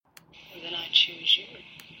choose you.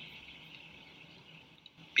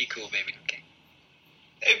 Be cool, baby. Okay.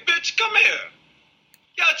 Hey, bitch, come here.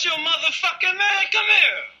 Got your motherfucking man. Come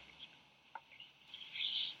here.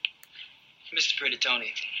 Mr. Pretty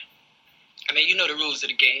Tony, I mean, you know the rules of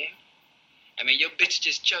the game. I mean, your bitch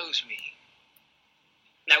just chose me.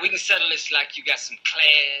 Now, we can settle this like you got some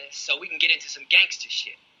class, so we can get into some gangster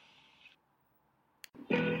shit.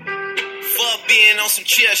 Fuck being on some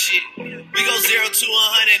chill shit. We go 0 to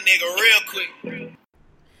 100, nigga, real quick.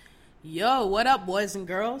 Yo, what up, boys and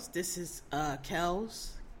girls? This is Kels.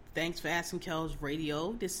 Thanks for asking Kels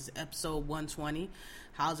Radio. This is episode 120.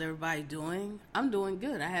 How's everybody doing? I'm doing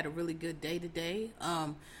good. I had a really good day today.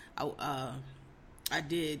 I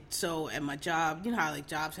did so at my job. You know how like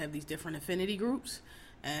jobs have these different affinity groups,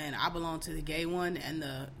 and I belong to the gay one and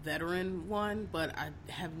the veteran one, but I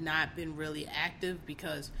have not been really active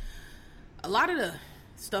because a lot of the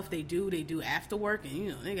stuff they do after work, and you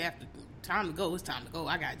know, nigga, after time to go, it's time to go.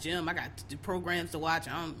 I got gym, I got programs to watch.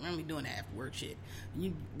 I don't be doing that after work shit.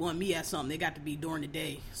 You want me at something, they got to be during the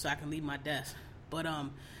day so I can leave my desk. But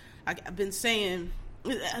I've been saying,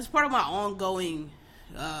 as part of my ongoing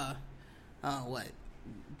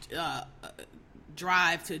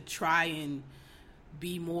drive to try and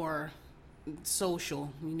be more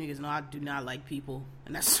social. You niggas know I do not like people,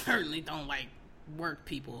 and I certainly don't like work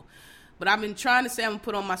people. But I've been trying to say I'm gonna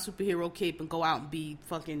put on my superhero cape and go out and be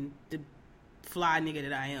fucking the fly nigga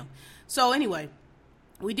that I am. So anyway,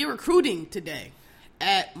 we did recruiting today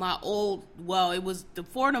at my old, well, it was the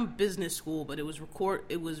Fordham Business School, but it was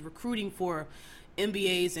recruiting for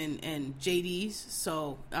MBAs and JDs.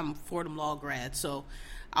 So I'm a Fordham Law grad, so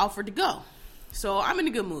I offered to go. So I'm in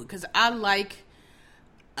a good mood because I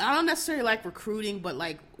don't necessarily like recruiting, but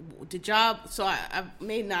like the job. So I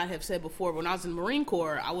may not have said before, but when I was in the Marine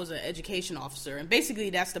Corps, I was an education officer. And basically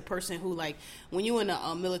that's the person who, like, when you're in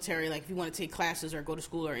the military, like if you want to take classes or go to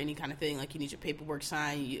school or any kind of thing, like you need your paperwork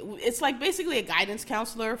signed. It's like basically a guidance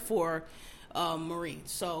counselor for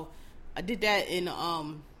Marines. So I did that in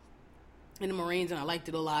the Marines, and I liked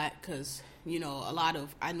it a lot because, you know,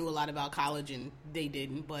 I knew a lot about college and they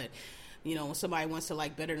didn't, but you know, when somebody wants to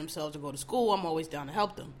like better themselves or go to school, I'm always down to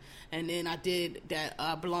help them. And then I did that.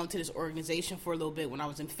 I belonged to this organization for a little bit when I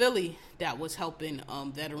was in Philly that was helping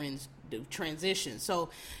veterans do transition.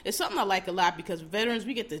 So it's something I like a lot because veterans,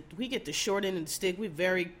 we get the short end of the stick. We're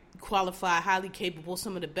very qualified, highly capable,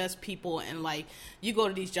 some of the best people. And like you go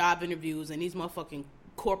to these job interviews and these motherfucking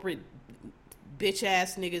corporate bitch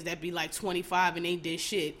ass niggas that be like 25 and ain't did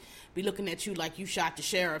shit be looking at you like you shot the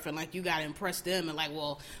sheriff and like you gotta impress them and like,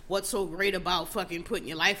 well, what's so great about fucking putting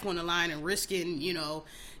your life on the line and risking, you know,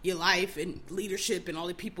 your life and leadership and all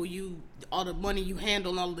the money you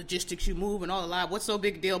handle and all the logistics you move and all the lot. What's so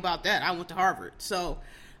big a deal about that? I went to Harvard. So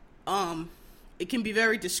it can be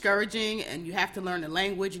very discouraging, and you have to learn the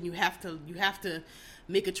language, and you have to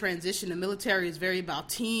make a transition. The military is very about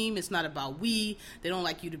team. It's not about we. They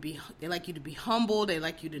like you to be humble. They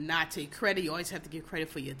like you to not take credit. You always have to give credit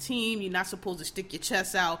for your team. You're not supposed to stick your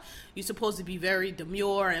chest out. You're supposed to be very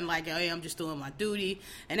demure and like, hey, I'm just doing my duty.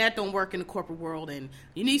 And that don't work in the corporate world. And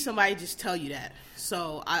you need somebody to just tell you that.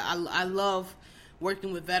 So I love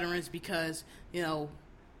working with veterans because, you know,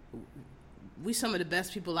 we some of the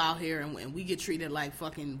best people out here, and we get treated like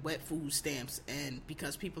fucking wet food stamps, and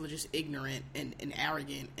because people are just ignorant and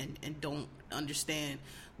arrogant and don't understand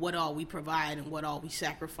what all we provide and what all we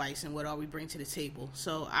sacrifice and what all we bring to the table.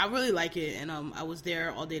 So I really like it, and I was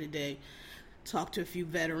there all day today, talked to a few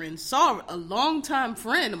veterans, saw a longtime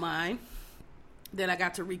friend of mine that I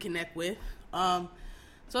got to reconnect with. So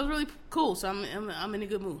it was really cool. So I'm in a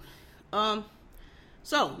good mood.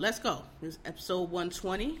 So let's go. This is episode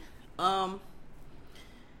 120.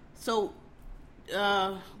 So,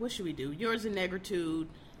 what should we do? Yours in Negritude.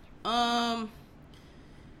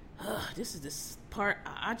 This is this part.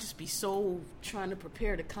 I just be so trying to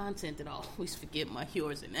prepare the content that I always forget my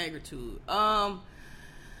Yours in Negritude. I'm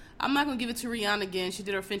not gonna give it to Rihanna again. She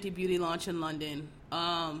did her Fenty Beauty launch in London. But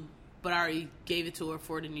I already gave it to her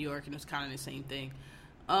for the New York, and it was kind of the same thing.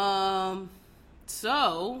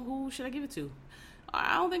 So who should I give it to?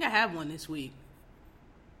 I don't think I have one this week.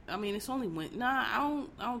 I mean, it's only I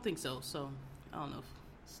don't think so. So, I don't know.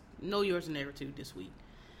 No Yours in Negritude this week.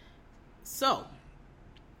 So,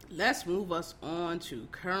 let's move us on to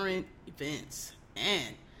current events.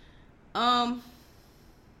 And, well,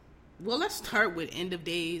 let's start with end of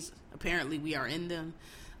days. Apparently, we are in them.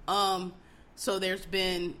 So, there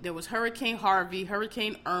was Hurricane Harvey,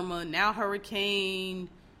 Hurricane Irma, now Hurricane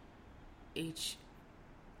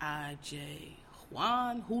H.I.J.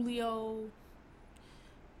 Juan, Julio,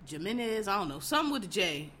 Jimenez, I don't know, something with the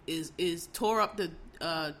J is tore up the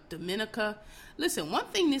Dominica. Listen, one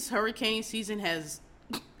thing this hurricane season has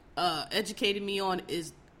educated me on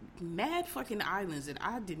is mad fucking islands that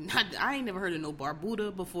I ain't never heard of. No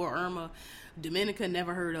Barbuda before Irma. Dominica,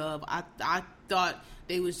 never heard of. I thought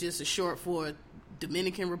they was just a short for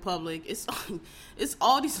Dominican Republic. It's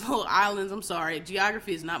all these little islands. I'm sorry,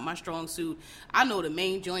 geography is not my strong suit. I know the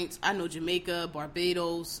main joints. I know Jamaica,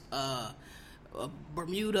 Barbados,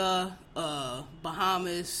 Bermuda,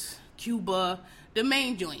 Bahamas, Cuba, the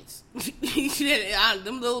main joints.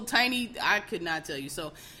 Them little tiny, I could not tell you.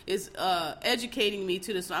 So it's educating me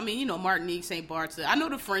to this. I mean, Martinique, St. Bart's. I know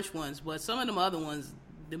the French ones, but some of them other ones,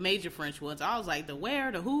 the major French ones, I was like, the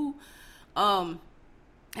where, the who,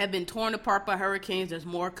 have been torn apart by hurricanes. There's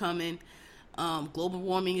more coming. Global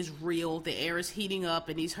warming is real. The air is heating up,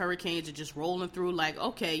 and these hurricanes are just rolling through. Like,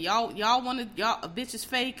 okay, y'all a bitch is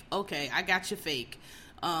fake. Okay, I got you fake.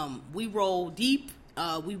 We roll deep.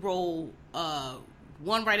 We roll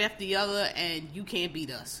one right after the other, and you can't beat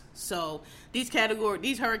us. So these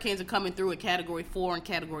hurricanes are coming through at Category 4 and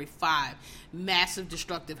Category 5. Massive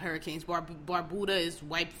destructive hurricanes. Barbuda is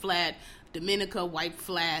wiped flat. Dominica wiped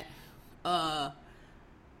flat.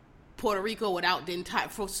 Puerto Rico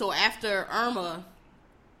so after Irma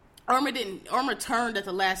turned at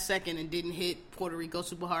the last second and didn't hit Puerto Rico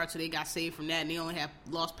super hard, so they got saved from that, and they only have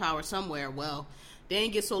lost power somewhere. Well, they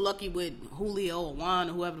didn't get so lucky with Julio or Juan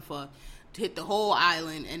or whoever the fuck to hit the whole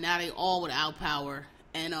island, and now they all without power.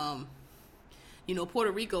 And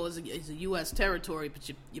Puerto Rico is a U.S. territory, but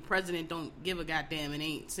your president don't give a goddamn and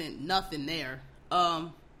ain't sent nothing there.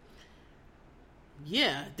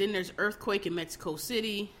 Yeah, then there's earthquake in Mexico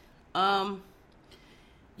City. It's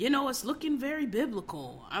looking very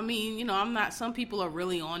biblical. I mean, some people are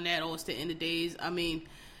really on that. Oh, it's the end of days. I mean,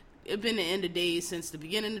 it's been the end of days since the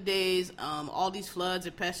beginning of days. All these floods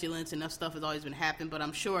and pestilence and that stuff has always been happening, but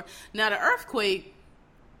I'm sure now the earthquake,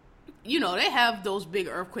 they have those big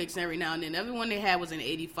earthquakes every now and then. Every one they had was in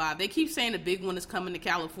 85. They keep saying the big one is coming to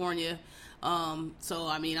California. So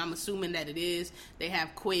I mean, I'm assuming that it is. They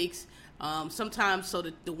have quakes. Sometimes, so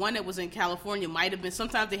the one that was in California might have been,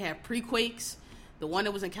 sometimes they have pre-quakes. The one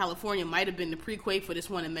that was in California might have been the pre-quake for this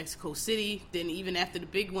one in Mexico City. Then even after the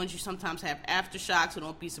big ones, you sometimes have aftershocks, so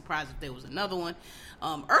don't be surprised if there was another one.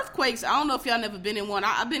 Earthquakes, I don't know if y'all never been in one.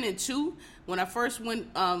 I've been in two. When I first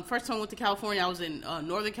time I went to California, I was in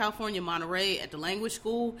Northern California, Monterey, at the language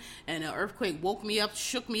school, and an earthquake woke me up,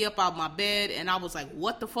 shook me up out of my bed, and I was like,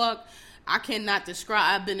 what the fuck? I cannot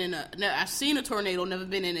describe. I've seen a tornado, never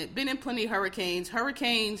been in it. Been in plenty of hurricanes.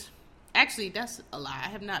 Actually, that's a lie. I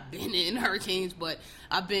have not been in hurricanes, but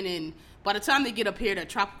I've been in, by the time they get up here, they're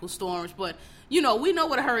tropical storms. But, we know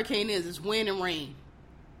what a hurricane is. It's wind and rain.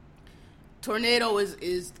 Tornado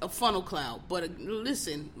is a funnel cloud. But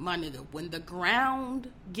listen, my nigga, when the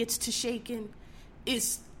ground gets to shaking,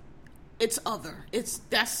 it's other.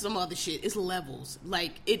 That's some other shit. It's levels.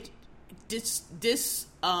 Like, this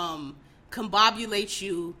combobulates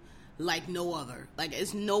you like no other. Like,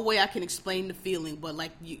 there's no way I can explain the feeling, but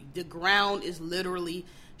like the ground is literally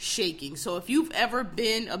shaking. So if you've ever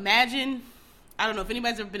been, imagine, I don't know if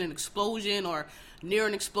anybody's ever been in an explosion or near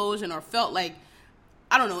an explosion or felt like,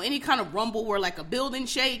 I don't know, any kind of rumble where like a building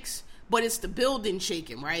shakes, but it's the building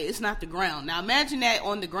shaking, right? It's not the ground. Now imagine that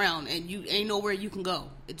on the ground and you ain't nowhere you can go.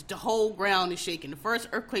 The whole ground is shaking. The first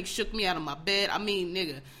earthquake shook me out of my bed. I mean,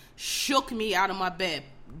 nigga, shook me out of my bed.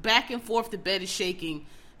 Back and forth, the bed is shaking,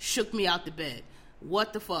 shook me out the bed.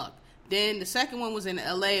 What the fuck? Then the second one was in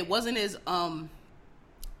LA. It wasn't as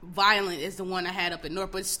violent as the one I had up in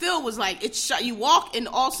North, but it still was like, you walk and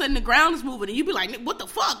all of a sudden the ground is moving and you be like, what the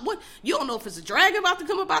fuck? What? You don't know if it's a dragon about to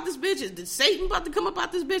come about this bitch? Is Satan about to come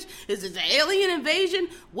about this bitch? Is it an alien invasion?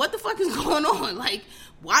 What the fuck is going on? Like,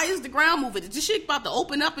 why is the ground moving? Is this shit about to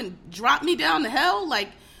open up and drop me down to hell? Like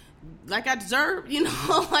I deserve,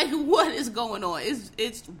 like what is going on?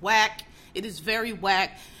 It's whack. It is very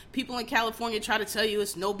whack. People in California try to tell you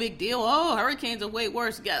it's no big deal. Oh, hurricanes are way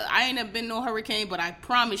worse. I ain't never been no hurricane, but I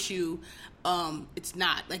promise you, it's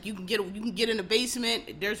not. Like you can get in the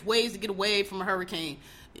basement. There's ways to get away from a hurricane.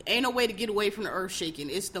 Ain't no way to get away from the earth shaking.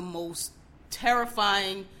 It's the most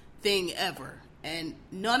terrifying thing ever. And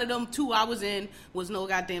none of them two I was in was no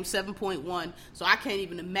goddamn 7.1. So I can't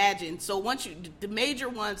even imagine. So the major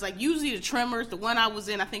ones, like usually the tremors, the one I was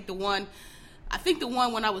in, I think the one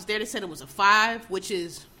when I was there, they said it was a 5, which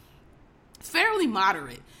is fairly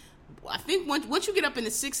moderate. I think once you get up in the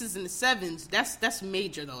 6s and the 7s, that's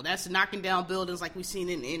major though. That's knocking down buildings like we've seen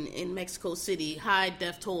in Mexico City, high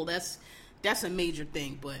death toll. That's a major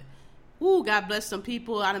thing. But Ooh, God bless some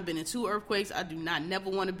people. I done been in 2 earthquakes. I do not never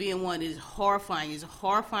want to be in one. It's horrifying. It's a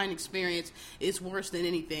horrifying experience. It's worse than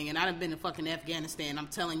anything. And I done been in fucking Afghanistan. I'm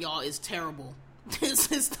telling y'all, it's terrible.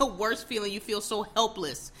 This is the worst feeling. You feel so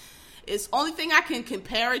helpless. It's only thing I can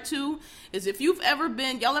compare it to is if you've ever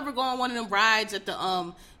been, y'all ever go on one of them rides at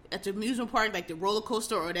the amusement park, like the roller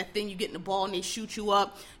coaster or that thing you get in the ball and they shoot you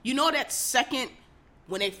up. You know that second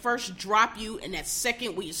when they first drop you and that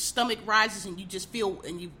second where your stomach rises and you just feel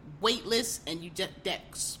and you weightless and you just that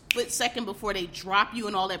split second before they drop you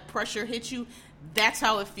and all that pressure hits you. That's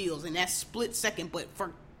how it feels in that split second, but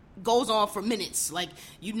goes on for minutes. Like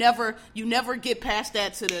you never get past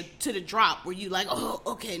that to the drop where you like, oh,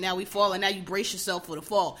 okay, now we fall, and now you brace yourself for the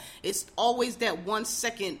fall. It's always that 1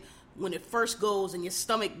 second when it first goes and your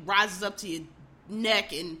stomach rises up to your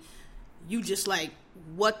neck and you just like,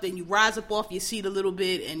 what? Then you rise up off your seat a little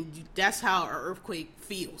bit, and that's how an earthquake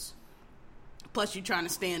feels. Plus you're trying to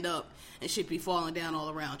stand up and shit be falling down all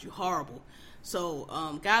around you. Horrible.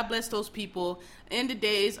 So, God bless those people. End of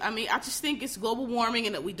days, I mean, I just think it's global warming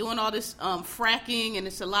and that we doing all this fracking and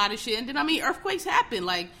it's a lot of shit. And then, I mean, earthquakes happen.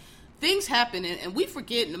 Like, things happen. And we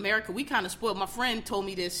forget in America, we kind of spoiled. My friend told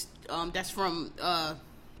me this, that's from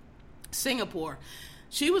Singapore.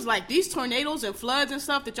 She was like, these tornadoes and floods and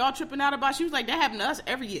stuff that y'all tripping out about, she was like, that happen to us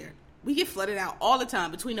every year. We get flooded out all the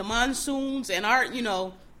time between the monsoons and our, you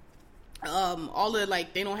know, all the,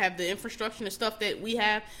 like, they don't have the infrastructure and stuff that we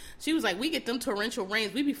have. She was like, we get them torrential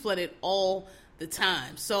rains. We be flooded all the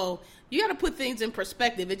time. So you got to put things in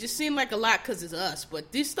perspective. It just seemed like a lot because it's us,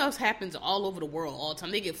 but this stuff happens all over the world all the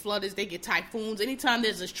time. They get flooded, they get typhoons. Anytime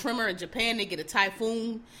there's this tremor in Japan, they get a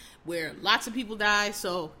typhoon where lots of people die.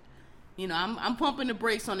 So, you know, I'm pumping the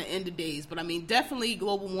brakes on the end of days, but I mean, definitely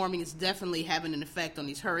global warming is definitely having an effect on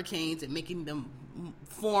these hurricanes and making them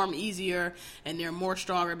form easier, and they're more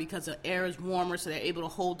stronger because the air is warmer, so they're able to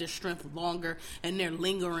hold their strength longer, and they're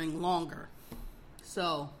lingering longer.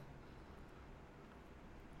 So,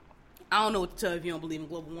 I don't know what to tell you if you don't believe in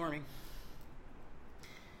global warming.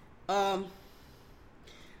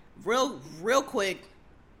 Real quick,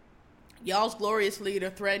 y'all's glorious leader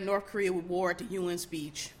threatened North Korea with war at the UN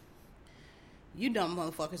speech. You dumb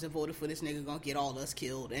motherfuckers that voted for this nigga gonna get all us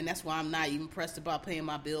killed. And that's why I'm not even pressed about paying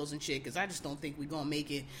my bills and shit, because I just don't think we're gonna make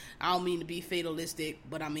it. I don't mean to be fatalistic,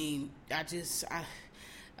 but I mean, I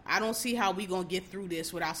don't see how we gonna get through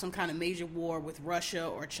this without some kind of major war with Russia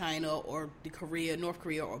or China or North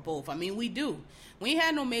Korea or both. I mean, we do. We ain't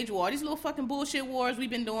had no major war. These little fucking bullshit wars we've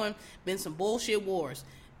been doing, been some bullshit wars.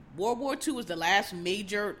 World War II was the last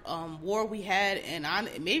major war we had, and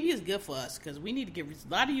maybe it's good for us, because we need to get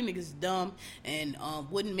a lot of you niggas dumb and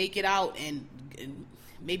wouldn't make it out, and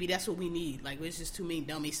maybe that's what we need. Like, it's just too many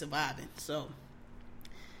dummies surviving. So,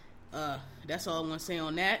 that's all I want to say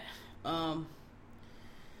on that.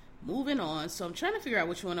 Moving on. So, I'm trying to figure out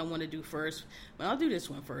which one I want to do first, but I'll do this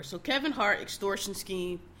one first. So, Kevin Hart extortion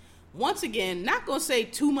scheme. Once again, not going to say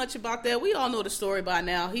too much about that. We all know the story by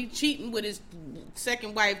now. He cheating with his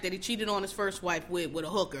second wife that he cheated on his first wife with a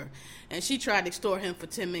hooker. And she tried to extort him for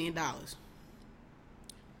 $10 million.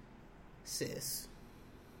 Sis.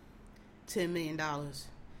 $10 million.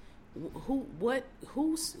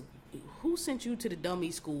 Who sent you to the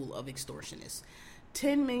dummy school of extortionists?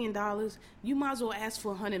 $10 million, you might as well ask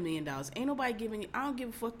for $100 million. Ain't nobody giving you, I don't give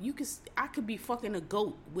a fuck. I could be fucking a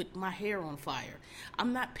goat with my hair on fire.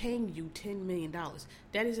 I'm not paying you $10 million.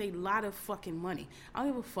 That is a lot of fucking money. I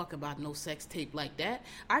don't give a fuck about no sex tape like that.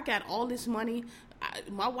 I got all this money.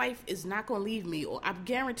 My wife is not going to leave me, or I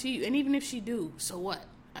guarantee you, and even if she do, so what?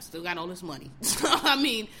 I still got all this money. So, I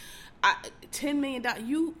mean, $10 million,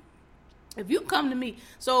 if you come to me,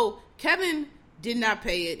 so Kevin did not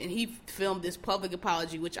pay it, and he filmed this public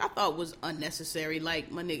apology, which I thought was unnecessary.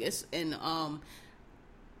 Like, my niggas, and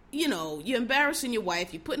you know, you're embarrassing your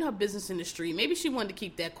wife, you're putting her business in the street. Maybe she wanted to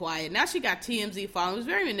keep that quiet. Now she got TMZ following.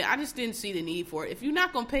 It was I just didn't see the need for it. If you're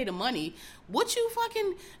not gonna pay the money, what you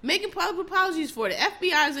fucking making public apologies for? The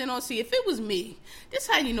FBI's in on. See, if it was me, this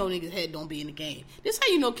how you know niggas' head don't be in the game. This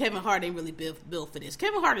how you know Kevin Hart ain't really built for this.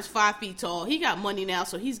 Kevin Hart is 5 feet tall. He got money now,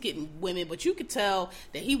 so he's getting women, but you could tell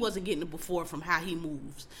that he wasn't getting it before from how he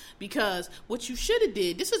moves. Because what you should have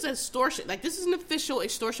did, this is extortion. Like, this is an official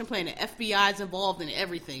extortion plan. The FBI's involved in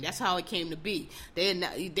everything. That's how it came to be.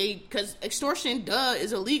 Because extortion,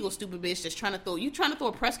 is illegal, stupid bitch that's trying to throw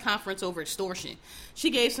a press conference over extortion. She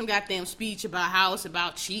gave some goddamn speech about how it's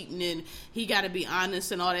about cheating and he got to be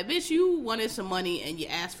honest and all that. Bitch, you wanted some money and you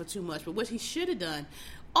asked for too much. But what he should have done,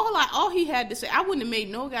 all he had to say, I wouldn't have made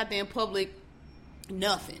no goddamn public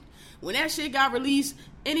nothing. When that shit got released,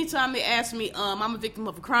 Anytime they ask me, I'm a victim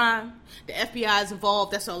of a crime, the FBI is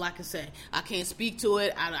involved, that's all I can say. I can't speak to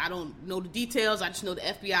it. I don't know the details. I just know the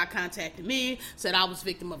FBI contacted me, said I was a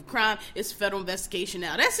victim of a crime. It's a federal investigation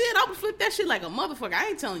now. That's it. I would flip that shit like a motherfucker. I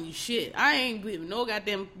ain't telling you shit. I ain't giving no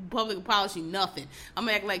goddamn public apology, nothing. I'm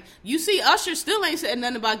act like, you see, Usher still ain't said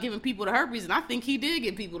nothing about giving people the herpes, and I think he did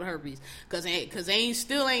give people the herpes. Because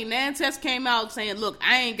Nantes came out saying, look,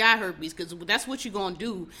 I ain't got herpes, because that's what you gonna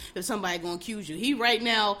do if somebody gonna accuse you. He right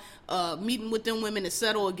now meeting with them women to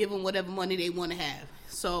settle or give them whatever money they want to have.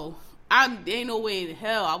 So there ain't no way in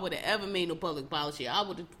hell I would have ever made no public apology. I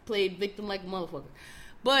would have played victim like a motherfucker.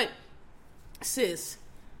 But sis,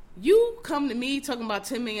 you come to me talking about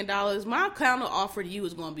 $10 million, my counter offer to you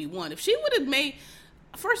is going to be one. If she would have made,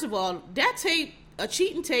 first of all, that tape, a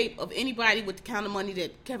cheating tape of anybody with the kind of money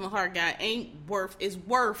that Kevin Hart got is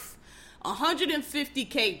worth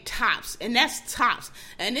 $150K tops, and that's tops.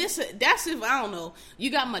 And that's if, I don't know,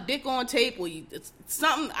 you got my dick on tape, or it's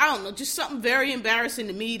something, I don't know, just something very embarrassing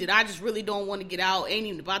to me that I just really don't want to get out. Ain't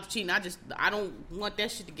even about the cheating. I don't want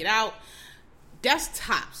that shit to get out. That's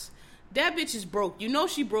tops. That bitch is broke. You know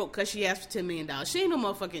she broke because she asked for $10 million. She ain't no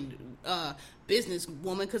motherfucking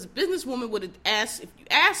businesswoman, because a businesswoman would have asked, if you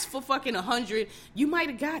asked for fucking 100, you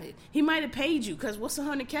might have got it. He might have paid you, because what's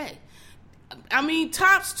 100K? I mean,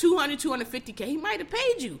 tops 200, 250K. He might have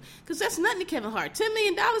paid you, because that's nothing to Kevin Hart. $10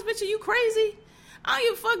 million, bitch, are you crazy? I don't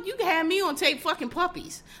give a fuck. You can have me on tape fucking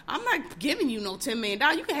puppies. I'm not giving you no $10 million.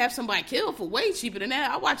 You can have somebody killed for way cheaper than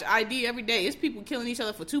that. I watch ID every day. It's people killing each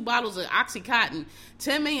other for 2 bottles of Oxycontin.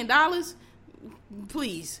 $10 million?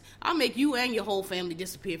 Please. I'll make you and your whole family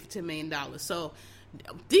disappear for $10 million. So,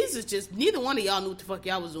 these is just, neither one of y'all knew what the fuck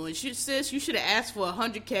y'all was doing. Sis, you should have asked for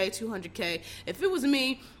 100K, 200K. If it was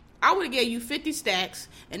me, I would have gave you 50 stacks,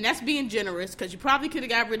 and that's being generous, because you probably could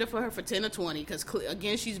have got rid of her for 10 or 20, because,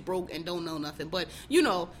 again, she's broke and don't know nothing. But, you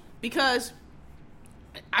know, because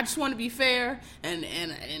I just want to be fair, and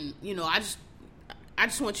you know, I just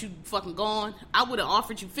want you fucking gone. I would have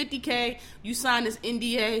offered you 50K. You signed this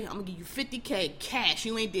NDA. I'm going to give you 50K cash.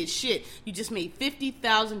 You ain't did shit. You just made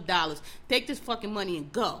 $50,000. Take this fucking money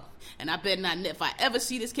and go. And I bet not, if I ever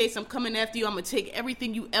see this case, I'm coming after you. I'm going to take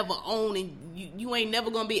everything you ever own, and you ain't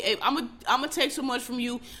never going to be able, I'm going to take so much from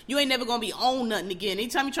you, you ain't never going to be own nothing again.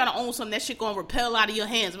 Anytime you try to own something, that shit going to repel out of your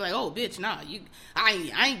hands. I'm like, oh, bitch, nah, you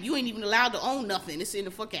ain't even allowed to own nothing. It's in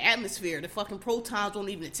the fucking atmosphere. The fucking protons won't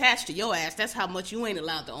even attach to your ass. That's how much you ain't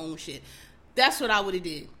allowed to own shit. That's what I would have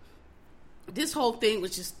did. This whole thing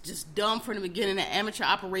was just dumb from the beginning, an amateur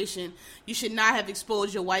operation. You should not have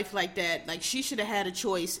exposed your wife like that. Like, she should have had a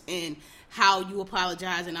choice in how you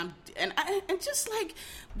apologize. And just like,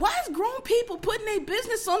 why is grown people putting their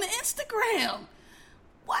business on the Instagram?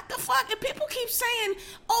 What the fuck? And people keep saying,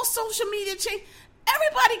 oh, social media change.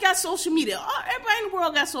 Everybody got social media. Everybody in the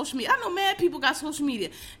world got social media. I know mad people got social media.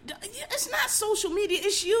 It's not social media.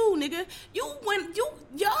 It's you, nigga. Y'all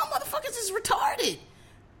motherfuckers is retarded.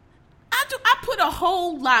 I put a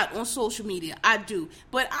whole lot on social media. I do.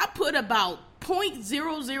 But I put about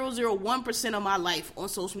 0.0001% of my life on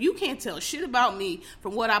social media. You can't tell shit about me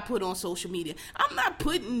from what I put on social media. I'm not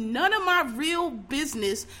putting none of my real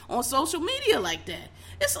business on social media like that.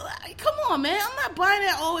 It's like, come on, man. I'm not buying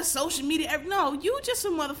that, oh, it's social media. No, you just a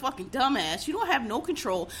motherfucking dumbass. You don't have no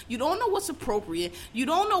control. You don't know what's appropriate. You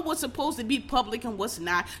don't know what's supposed to be public and what's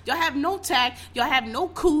not. Y'all have no tact. Y'all have no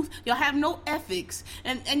couth. Y'all have no ethics.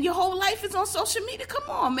 And your whole life is on social media. Come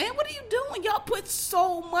on, man. What are you doing? Y'all put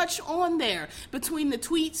so much on there. Between the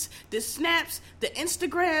tweets, the snaps, the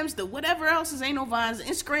Instagrams, the whatever else is, ain't no Vines, the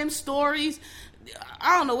Instagram stories,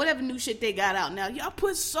 I don't know, whatever new shit they got out now. Y'all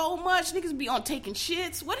put so much. Niggas be on taking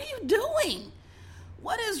shits. What are you doing?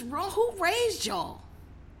 What is wrong? Who raised y'all?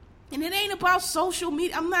 And it ain't about social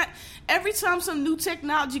media. Every time some new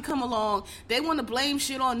technology come along, they want to blame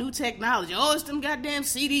shit on new technology. Oh, it's them goddamn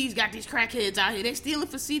CDs got these crackheads out here. They stealing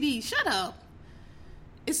for CDs. Shut up.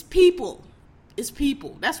 It's people. It's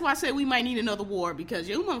people. That's why I say we might need another war, because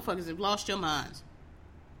you motherfuckers have lost your minds.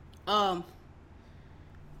 Yeah,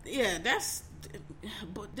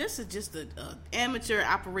 but this is just an amateur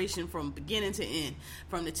operation from beginning to end.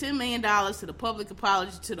 From the $10 million to the public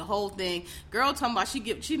apology to the whole thing. Girl talking about she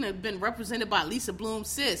been represented by Lisa Bloom.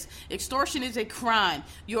 Sis, extortion is a crime.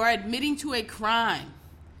 You are admitting to a crime.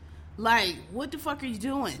 Like, what the fuck are you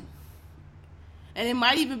doing? And it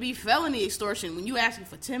might even be felony extortion when you asking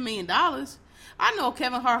for $10 million. I know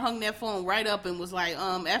Kevin Hart hung that phone right up and was like,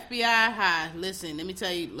 FBI, hi, listen, let me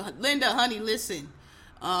tell you, Linda, honey, listen.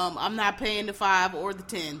 I'm not paying the 5 or the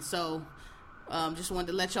 10, so just wanted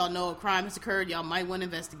to let y'all know a crime has occurred. Y'all might want to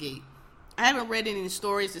investigate. I haven't read any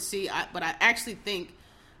stories to see, but I actually think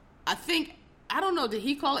I don't know. Did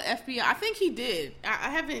he call it FBI? I think he did. I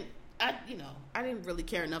haven't. I didn't really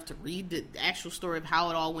care enough to read the actual story of how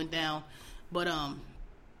it all went down, but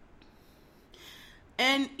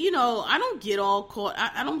and I don't get all caught.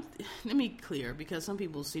 I don't. Let me clear, because some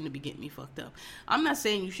people seem to be getting me fucked up. I'm not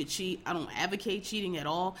saying you should cheat. I don't advocate cheating at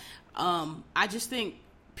all. I just think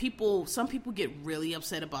some people get really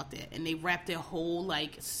upset about that, and they wrap their whole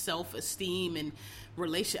like self-esteem and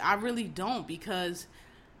relation. I really don't, because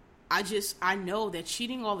I know that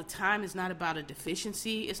cheating all the time is not about a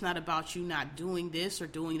deficiency. It's not about you not doing this or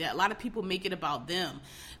doing that. A lot of people make it about them.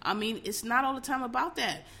 I mean, it's not all the time about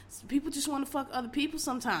that. People just want to fuck other people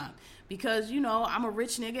sometimes. Because, I'm a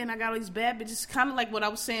rich nigga and I got all these bad bitches. Kind of like what I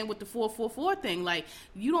was saying with the 444 thing. Like,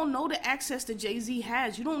 you don't know the access that Jay-Z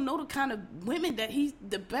has. You don't know the kind of women that he's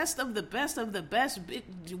the best of the best of the best.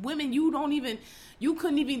 Women you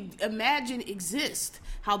couldn't even imagine exist.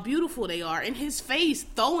 How beautiful they are. In his face,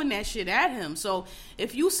 throwing that shit at him. So,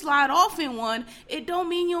 if you slide off in one, it don't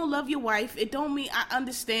mean you don't love your wife. It don't mean, I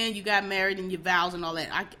understand you got married and your vows and all that.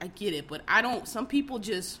 I get it. But some people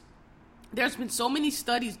just... There's been so many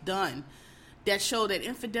studies done that show that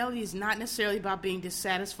infidelity is not necessarily about being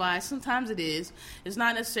dissatisfied. Sometimes it is. It's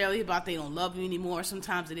not necessarily about they don't love you anymore.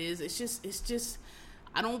 Sometimes it is. It's just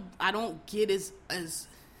I don't get as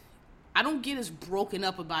broken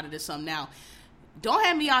up about it as some now. Don't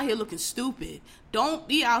have me out here looking stupid. Don't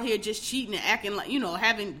be out here just cheating and acting like,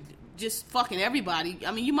 having just fucking everybody.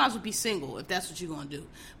 I mean, you might as well be single if that's what you're going to do.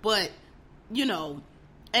 But,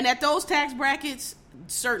 and at those tax brackets,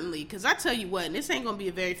 certainly, because I tell you what, and this ain't gonna be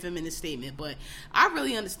a very feminist statement, but I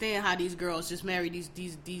really understand how these girls just marry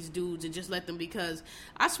these dudes and just let them, because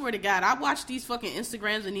I swear to God, I watch these fucking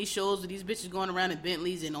Instagrams and these shows of these bitches going around in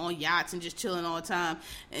Bentleys and on yachts and just chilling all the time,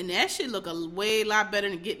 and that shit look a lot better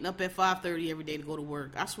than getting up at 5:30 every day to go to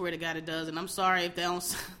work. I swear to God it does, and I'm sorry if that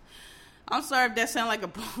sound like a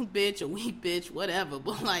punk bitch, a weak bitch, whatever,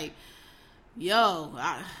 but like, yo,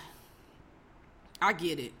 I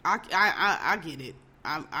get it. I get it.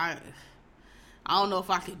 I don't know if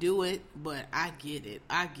I could do it, but I get it.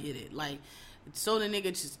 Like, so the nigga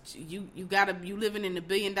just you living in a $1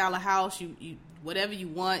 billion house. You whatever you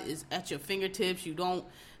want is at your fingertips. You don't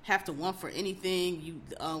have to want for anything.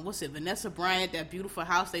 Vanessa Bryant, that beautiful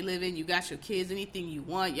house they live in. You got your kids, anything you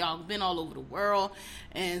want. Y'all been all over the world,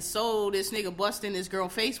 and so this nigga busting this girl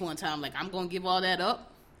face one time. Like, I'm gonna give all that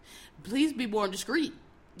up. Please be more discreet.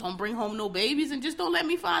 Don't bring home no babies, and just don't let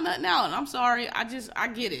me find nothing out. And I'm sorry, I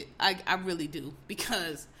get it. I really do,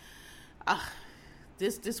 because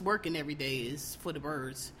this working every day is for the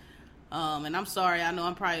birds. And I'm sorry, I know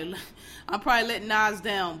I'm probably letting Nas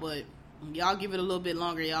down, but y'all give it a little bit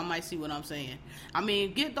longer, y'all might see what I'm saying. I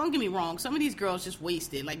mean, don't get me wrong, some of these girls just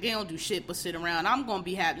wasted. Like, they don't do shit but sit around. I'm gonna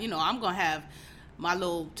be happy, I'm gonna have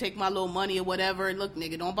take my little money or whatever. Look,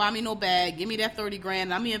 nigga, don't buy me no bag. Give me that 30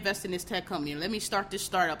 grand. Let me invest in this tech company. Let me start this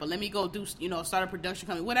startup, or let me go do, start a production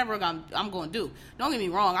company. Whatever I'm going to do. Don't get me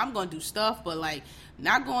wrong. I'm going to do stuff, but like,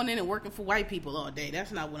 not going in and working for white people all day.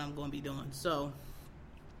 That's not what I'm going to be doing. So,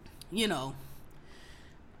 I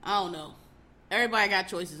don't know. Everybody got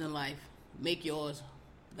choices in life. Make yours.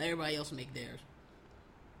 Let everybody else make theirs.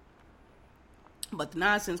 But the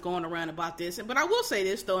nonsense going around about this, but I will say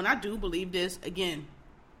this though, and I do believe this again.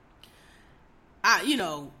 I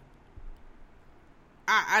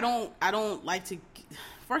don't like to.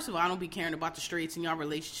 First of all, I don't be caring about the streets and y'all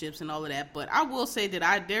relationships and all of that. But I will say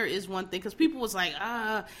that there is one thing, because people was like,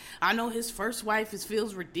 I know his first wife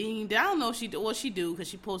feels redeemed. I don't know if she do, because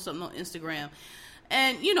she posted something on Instagram,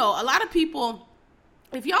 and a lot of people.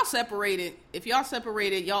 If y'all separated,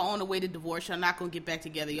 y'all on the way to divorce, y'all not gonna get back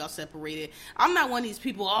together, y'all separated. I'm not one of these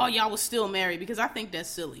people, y'all was still married, because I think that's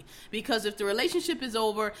silly. Because if the relationship is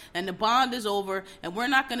over and the bond is over and we're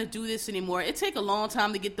not gonna do this anymore, it take a long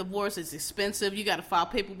time to get divorced. It's expensive. You gotta file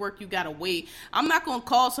paperwork. You gotta wait. I'm not gonna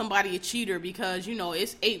call somebody a cheater because,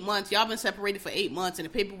 it's 8 months. Y'all been separated for 8 months and the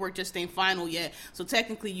paperwork just ain't final yet. So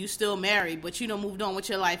technically you still married, but you done moved on with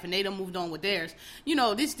your life and they done moved on with theirs.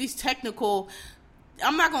 These technical...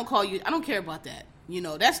 I'm not gonna call you. I don't care about that.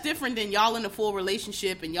 That's different than y'all in a full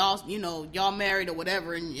relationship and y'all married or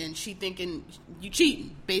whatever, and she thinking you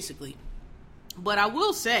cheating, basically. But I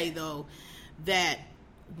will say though that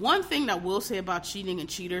one thing that I will say about cheating and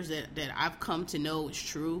cheaters that I've come to know is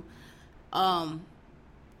true.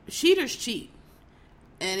 Cheaters cheat.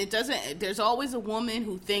 And it doesn't, there's always a woman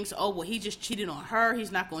who thinks, oh, well, he just cheated on her.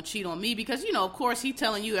 He's not going to cheat on me because, you know, of course, he's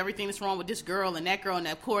telling you everything that's wrong with this girl and that girl. And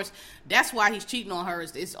of course, that's why he's cheating on her.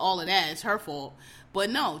 It's all of that. It's her fault.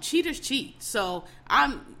 But no, cheaters cheat. So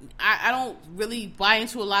I don't really buy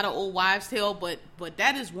into a lot of old wives' tale, but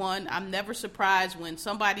that is one. I'm never surprised when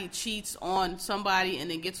somebody cheats on somebody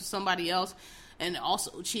and then gets with somebody else and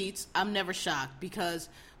also cheats. I'm never shocked because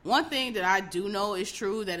one thing that I do know is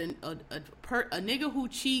true, that a nigga who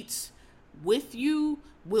cheats with you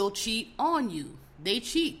will cheat on you. They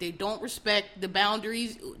cheat. They don't respect the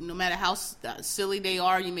boundaries, no matter how silly they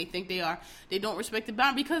are. You may think they are. They don't respect the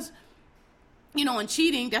boundary because, you know, in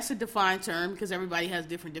cheating, that's a defined term because everybody has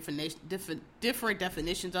different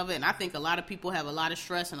definitions of it. And I think a lot of people have a lot of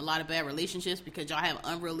stress and a lot of bad relationships because y'all have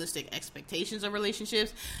unrealistic expectations of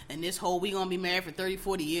relationships. And this whole, we going to be married for 30,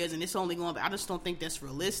 40 years and it's only going to, I just don't think that's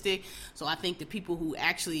realistic. So I think the people who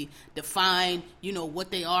actually define, you know, what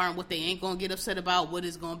they are and what they ain't going to get upset about, what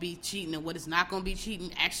is going to be cheating and what is not going to be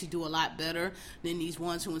cheating, actually do a lot better than these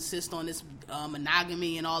ones who insist on this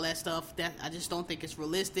monogamy and all that stuff. That I just don't think it's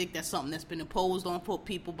realistic. That's something that's been imposed on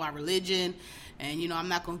people by religion, and you know, I'm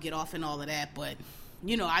not going to get off in all of that, but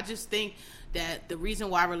you know, I just think that the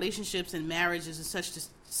reason why relationships and marriage is in such a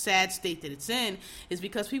sad state that it's in is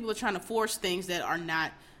because people are trying to force things that are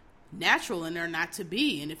not natural and they're not to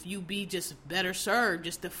be. And if you be just better served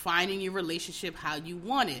just defining your relationship how you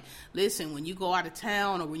want it. Listen, when you go out of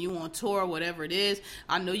town or when you on tour or whatever it is,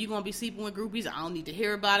 I know you're going to be sleeping with groupies. I don't need to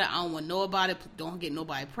hear about it. I don't want to know about it. Don't get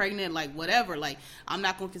nobody pregnant, like whatever. Like, I'm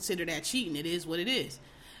not going to consider that cheating. It is what it is.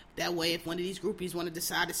 That way, if one of these groupies want to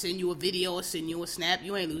decide to send you a video or send you a snap,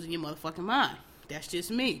 you ain't losing your motherfucking mind. That's just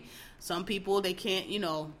me. Some people, they can't, you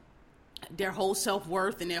know, their whole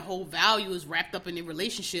self-worth and their whole value is wrapped up in their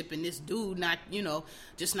relationship and this dude not, you know,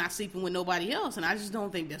 just not sleeping with nobody else. And I just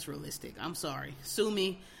don't think that's realistic. I'm sorry. Sue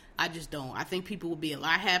me. I just don't. I think people would be a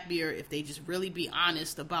lot happier if they just really be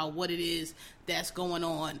honest about what it is that's going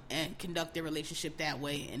on and conduct their relationship that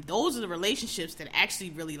way. And those are the relationships that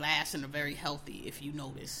actually really last and are very healthy, if you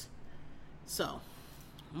notice. So,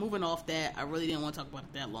 moving off that, I really didn't want to talk about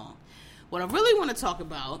it that long. What I really want to talk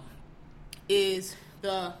about is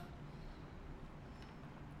the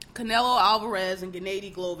Canelo Alvarez and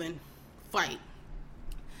Gennady Golovkin fight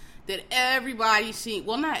that everybody seen.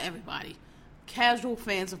 Well, not everybody. Casual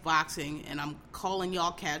fans of boxing, and I'm calling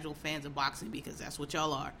y'all casual fans of boxing because that's what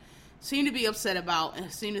y'all are, seem to be upset about and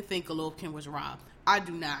seem to think Golovkin was robbed. I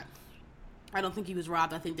do not. I don't think he was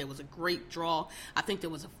robbed. I think there was a great draw. I think there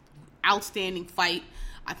was an outstanding fight.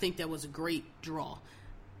 I think there was a great draw.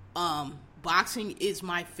 Boxing is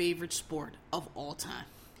my favorite sport of all time.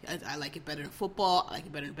 I like it better than football. I like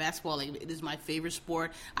it better than basketball. Like, it is my favorite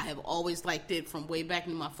sport. I have always liked it from way back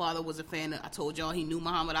when my father was a fan. I told y'all he knew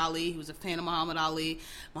Muhammad Ali. He was a fan of Muhammad Ali.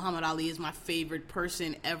 Muhammad Ali is my favorite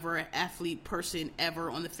person ever, athlete person ever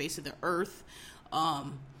on the face of the earth. I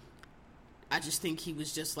just think he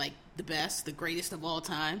was just like the best, the greatest of all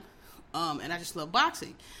time. And I just love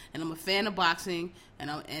boxing. And I'm a fan of boxing, and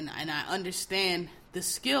I understand the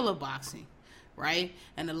skill of boxing. Right?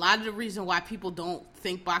 And a lot of the reason why people don't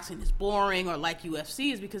think boxing is boring or like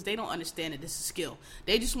UFC is because they don't understand that this is skill.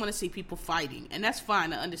 They just want to see people fighting. And that's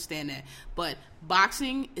fine, I understand that. But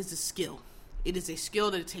boxing is a skill. It is a skill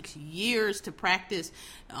that it takes years to practice.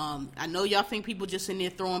 I know y'all think people just in there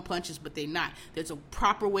throwing punches, but they're not. There's a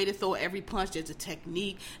proper way to throw every punch. There's a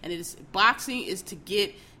technique. And boxing is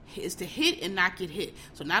to hit and not get hit.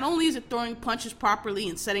 So not only is it throwing punches properly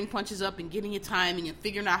and setting punches up and getting your time and you're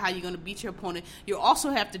figuring out how you're going to beat your opponent, you also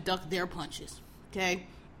have to duck their punches. Okay?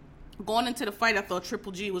 Going into the fight, I thought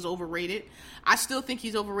Triple G was overrated. I still think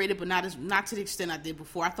he's overrated, but not to the extent I did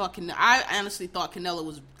before. I honestly thought Canelo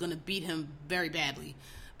was going to beat him very badly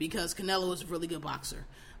because Canelo is a really good boxer.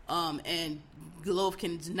 And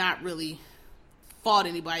Golovkin's not really fought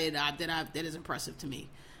anybody that is impressive to me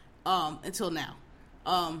until now.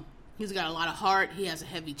 He's got a lot of heart. He has a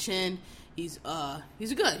heavy chin. He's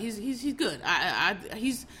good. He's good.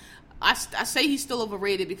 I say he's still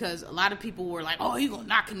overrated because a lot of people were like, oh, he's gonna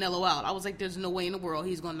knock Canelo out. I was like, there's no way in the world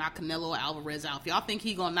he's gonna knock Canelo Alvarez out. If y'all think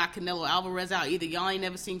he's gonna knock Canelo Alvarez out, either y'all ain't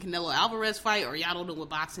never seen Canelo Alvarez fight or y'all don't know what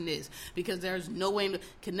boxing is, because there's no way.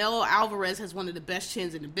 Canelo Alvarez has one of the best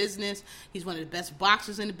chins in the business. He's one of the best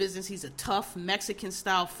boxers in the business. He's a tough Mexican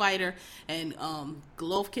style fighter, and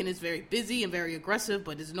Golovkin is very busy and very aggressive,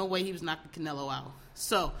 but there's no way he was knocking Canelo out.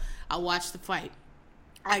 So I watched the fight.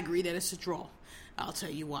 I agree that it's a draw. I'll tell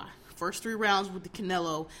you why. First 3 rounds with the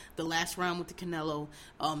Canelo, the last round with the Canelo,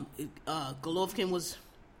 Golovkin was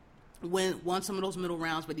won some of those middle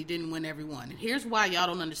rounds, but he didn't win every one. And here's why y'all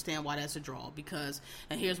don't understand why that's a draw.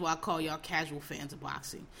 And here's why I call y'all casual fans of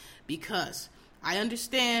boxing. Because I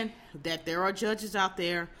understand that there are judges out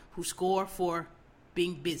there who score for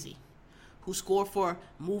being busy, who score for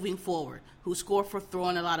moving forward, who score for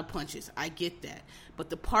throwing a lot of punches. I get that. But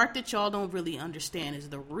the part that y'all don't really understand is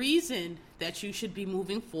the reason that you should be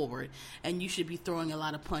moving forward and you should be throwing a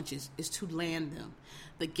lot of punches is to land them.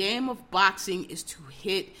 The game of boxing is to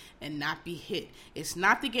hit and not be hit. It's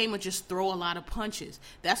not the game of just throw a lot of punches.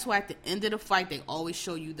 That's why at the end of the fight, they always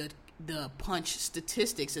show you the punch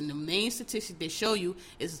statistics, and the main statistic they show you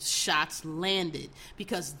is shots landed,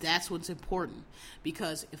 because that's what's important.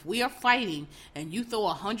 Because if we are fighting and you throw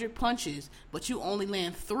 100 punches, but you only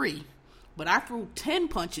land 3, but I threw 10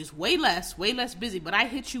 punches, way less busy, but I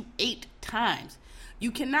hit you 8 times. You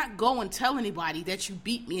cannot go and tell anybody that you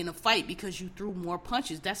beat me in a fight because you threw more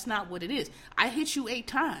punches. That's not what it is. I hit you 8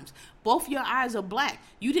 times. Both your eyes are black.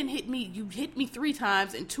 You didn't hit me. You hit me 3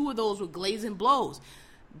 times, and 2 of those were glazing blows.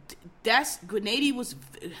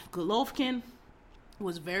 Golovkin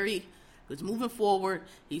was moving forward.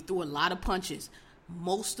 He threw a lot of punches.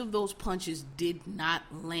 Most of those punches did not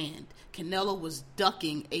land. Canelo was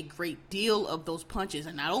ducking a great deal of those punches.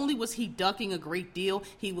 And not only was he ducking a great deal,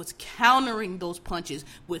 he was countering those punches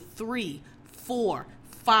with 3, 4,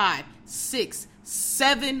 5, 6,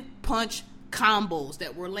 7 punch combos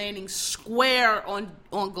that were landing square on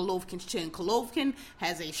Golovkin's chin. Golovkin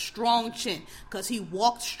has a strong chin because he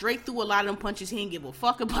walked straight through a lot of them punches. He didn't give a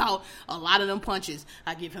fuck about a lot of them punches.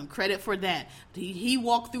 I give him credit for that. He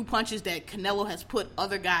walked through punches that Canelo has put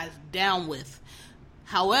other guys down with.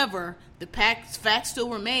 However, the fact still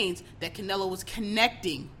remains that Canelo was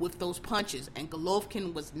connecting with those punches, and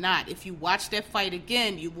Golovkin was not. If you watch that fight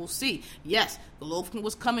again, you will see, yes, Golovkin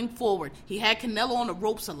was coming forward. He had Canelo on the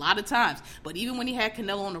ropes a lot of times, but even when he had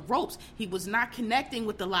Canelo on the ropes, he was not connecting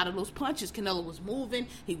with a lot of those punches. Canelo was moving,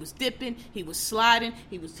 he was dipping, he was sliding,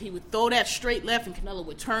 he would throw that straight left, and Canelo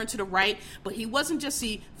would turn to the right, but he wasn't just,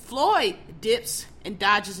 Floyd dips and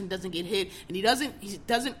dodges and doesn't get hit, and he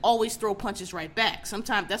doesn't always throw punches right back.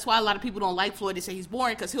 Sometimes that's why a lot of people don't like Floyd. They say he's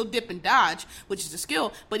boring because he'll dip and dodge, which is a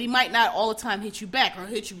skill, but he might not all the time hit you back or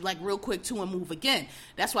hit you like real quick too and move again.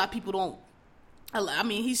 That's why people don't. I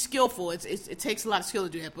mean, he's skillful. It takes a lot of skill to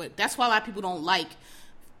do that, but that's why a lot of people don't like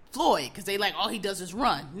Floyd, because they like all he does is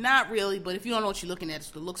run. Not really, but if you don't know what you're looking at, it's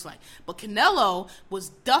what it looks like. But Canelo was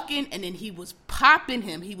ducking, and then he was popping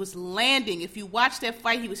him. He was landing. If you watch that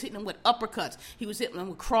fight, he was hitting him with uppercuts. He was hitting him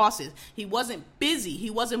with crosses. He wasn't busy. He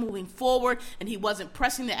wasn't moving forward, and he wasn't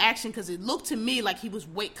pressing the action, because it looked to me like he was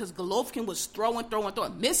because Golovkin was throwing,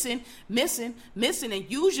 missing.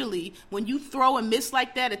 And usually when you throw and miss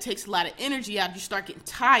like that, it takes a lot of energy out. You start getting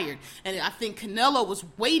tired. And I think Canelo was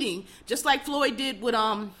waiting, just like Floyd did with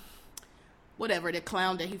the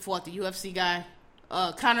clown that he fought, the UFC guy,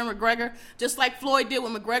 Conor McGregor. Just like Floyd did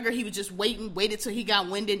with McGregor, he was just waited till he got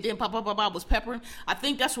winded, then pop, was peppering. I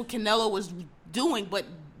think that's what Canelo was doing, but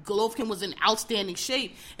Golovkin was in outstanding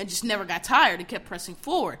shape and just never got tired and kept pressing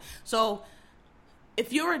forward. So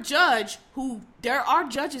if you're a judge there are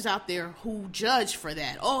judges out there who judge for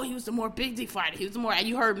that. Oh, he was the more busy fighter.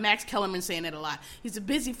 You heard Max Kellerman saying that a lot. He's a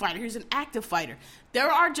busy fighter. He's an active fighter. There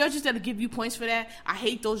are judges that'll give you points for that. I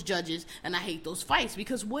hate those judges and I hate those fights,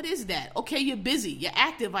 because what is that? Okay, you're busy. You're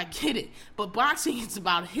active. I get it. But boxing is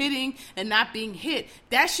about hitting and not being hit.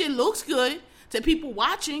 That shit looks good to people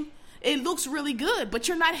watching. It looks really good, but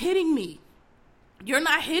you're not hitting me. You're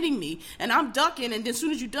not hitting me. And I'm ducking, and then as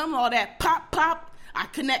soon as you're done with all that, pop, I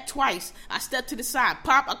connect twice. I step to the side.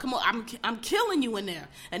 Pop, I come on. I'm killing you in there.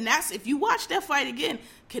 And that's, if you watch that fight again,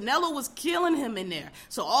 Canelo was killing him in there.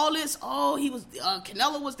 So all this,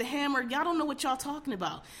 Canelo was the hammer. Y'all don't know what y'all talking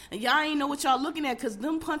about. And y'all ain't know what y'all looking at, because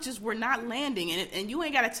them punches were not landing. And you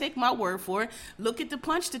ain't got to take my word for it. Look at the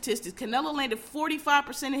punch statistics. Canelo landed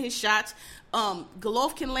 45% of his shots.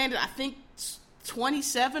 Golovkin landed, I think,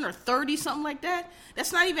 27 or 30, something like that.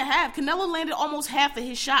 That's not even half. Canelo landed almost half of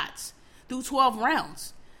his shots through 12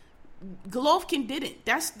 rounds. Golovkin didn't.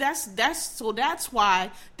 That's why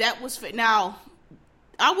that was fit. Now,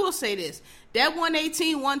 I will say this. That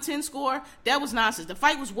 118-110 score, that was nonsense. The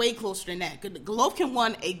fight was way closer than that. Golovkin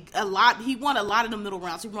won a lot. He won a lot of the middle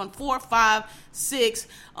rounds. He won 4, 5, 6.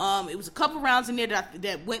 It was a couple rounds in there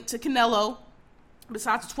that went to Canelo,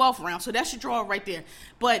 besides the 12th round. So that's your draw right there.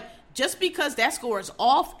 But just because that score is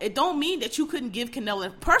off, it don't mean that you couldn't give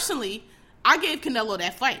Canelo. Personally, I gave Canelo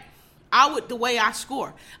that fight. The way I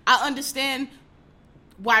score. I understand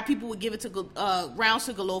why people would give it to rounds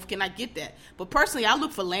to Golovkin. I get that. But personally, I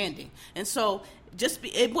look for landing. And so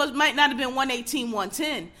might not have been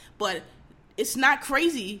 118-110, but it's not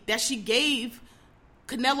crazy that she gave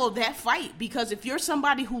Canelo that fight, because if you're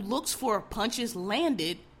somebody who looks for punches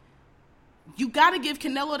landed, you got to give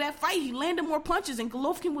Canelo that fight. He landed more punches, and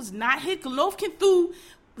Golovkin was not hit. Golovkin threw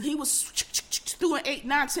 8,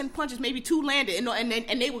 9, 10 punches, maybe 2 landed,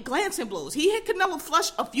 and they were glancing blows. He hit Canelo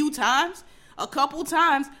flush a couple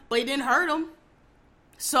times, but it didn't hurt him.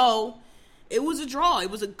 So it was a draw.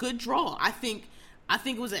 It was a good draw. I think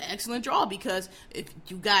it was an excellent draw, because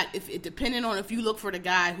depending on if you look for the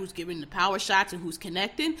guy who's giving the power shots and who's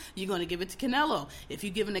connecting, you're going to give it to Canelo. If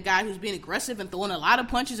you're giving the guy who's being aggressive and throwing a lot of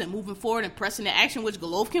punches and moving forward and pressing the action, which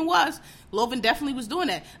Golovkin definitely was doing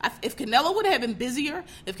that. If Canelo would have been busier,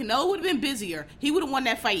 he would have won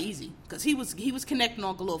that fight easy, because he was connecting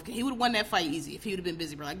on Golovkin. He would have won that fight easy if he would have been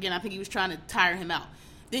busy. But again, I think he was trying to tire him out.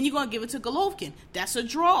 Then you're going to give it to Golovkin. That's a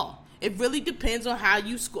draw. It really depends on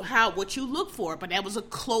what you look for. But that was a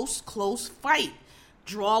close fight.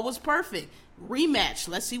 Draw was perfect. Rematch.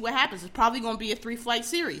 Let's see what happens. It's probably going to be a 3-fight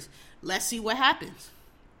series. Let's see what happens.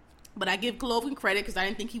 But I give Golovkin credit because I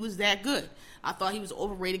didn't think he was that good. I thought he was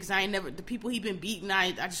overrated because the people he'd been beating,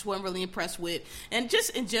 I just wasn't really impressed with. And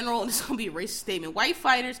just in general, and this is going to be a racist statement, white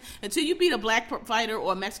fighters, until you beat a black fighter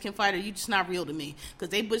or a Mexican fighter, you're just not real to me. Because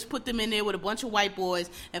they just put them in there with a bunch of white boys,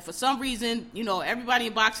 and for some reason, everybody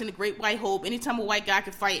in boxing, the great white hope, anytime a white guy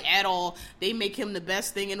can fight at all, they make him the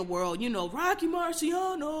best thing in the world. Rocky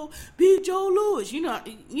Marciano beat Joe Louis. You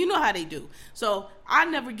know how they do. So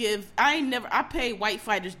I pay white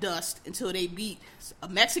fighters dust until they beat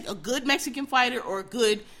a good Mexican fighter or a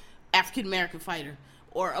good African American fighter,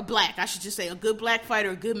 or a good black fighter,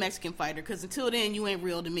 a good Mexican fighter. Because until then, you ain't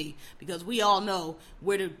real to me, because we all know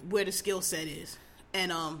where the skill set is.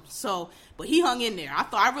 And but he hung in there. I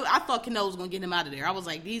thought Canelo was gonna get him out of there. I was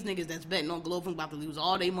like, these niggas that's betting on Golovkin about to lose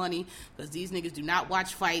all their money, because these niggas do not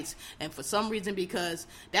watch fights. And for some reason, because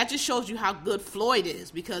that just shows you how good Floyd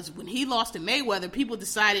is. Because when he lost to Mayweather, people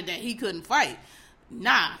decided that he couldn't fight.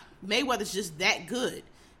 Nah, Mayweather's just that good.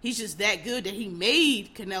 He's just that good that he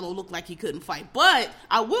made Canelo look like he couldn't fight. But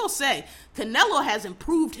I will say, Canelo has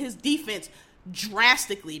improved his defense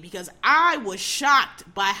drastically, because I was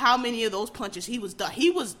shocked by how many of those punches he was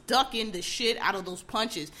ducking the shit out of those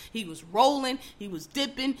punches. He was rolling, he was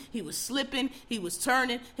dipping, he was slipping, he was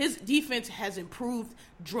turning. His defense has improved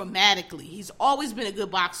dramatically. He's always been a good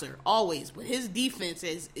boxer, always, but his defense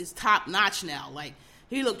is top notch now. Like,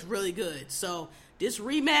 he looked really good. So this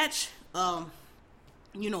rematch, hold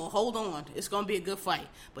on. It's going to be a good fight.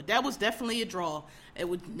 But that was definitely a draw. It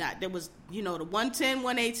was not, there was, the 110,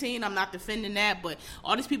 118. I'm not defending that. But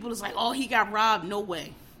all these people is like, oh, he got robbed. No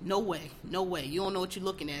way. No way. No way. You don't know what you're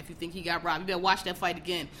looking at if you think he got robbed. You better watch that fight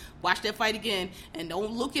again. Watch that fight again. And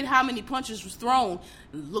don't look at how many punches was thrown.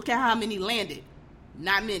 Look at how many landed.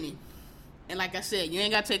 Not many. And like I said, you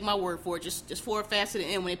ain't got to take my word for it. Just forward fast to the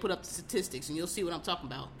end when they put up the statistics, and you'll see what I'm talking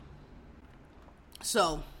about.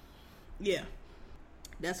 So, yeah.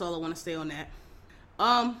 That's all I want to say on that.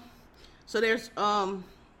 So there's a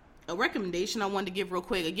recommendation I wanted to give real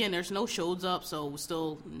quick. Again, there's no shows up, so we're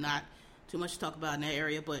still not too much to talk about in that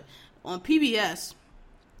area. But on PBS,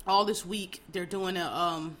 all this week, they're doing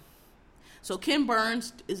so Ken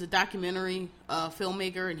Burns is a documentary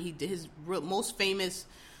filmmaker, and he did his most famous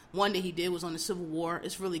one that he did was on the Civil War.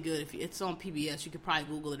 It's really good. If it's on PBS, you could probably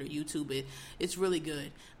Google it or YouTube it. It's really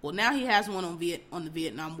good. Well, now he has one on the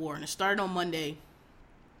Vietnam War, and it started on Monday,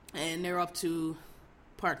 and they're up to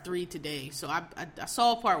part 3 today. So I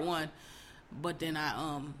saw part 1, but then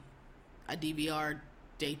I DVR'd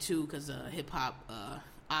day 2 because hip hop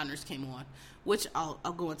honors came on, which I'll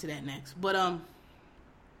go into that next. But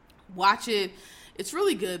watch it. It's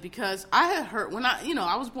really good, because I had heard when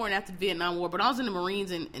I was born after the Vietnam War, but I was in the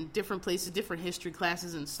Marines and different places, different history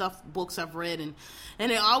classes and stuff, books I've read, and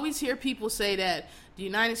I always hear people say that the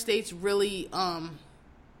United States really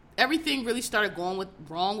everything really started going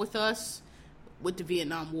wrong with us with the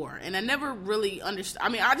Vietnam War. And I never really understood. I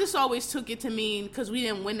mean, I just always took it to mean because we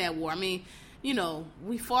didn't win that war. I mean,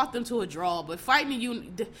 we fought them to a draw, but fighting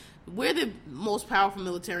you, we're the most powerful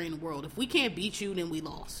military in the world. If we can't beat you, then we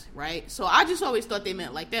lost, right? So I just always thought they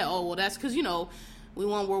meant like that. Oh, well, that's because, we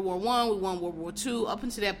won World War I, we won World War II. Up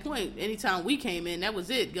until that point, anytime we came in, that was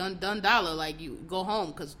it. Gun, done, dollar. Like, you go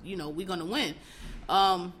home because, we're going to win.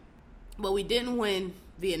 But we didn't win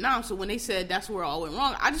Vietnam. So when they said that's where it all went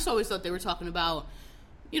wrong, I just always thought they were talking about,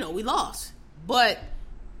 we lost. But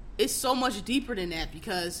it's so much deeper than that,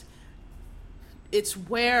 because it's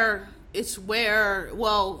where it's where,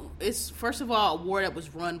 well, it's first of all a war that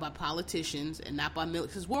was run by politicians and not by military.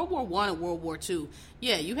 Because World War I and World War II,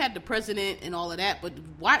 yeah, you had the president and all of that, but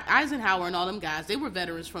Eisenhower and all them guys, they were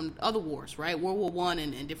veterans from other wars, right? World War I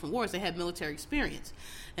and different wars. They had military experience.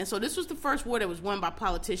 And so this was the first war that was won by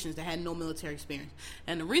politicians that had no military experience.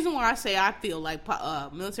 And the reason why I feel like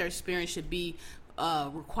military experience should be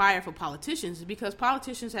required for politicians is because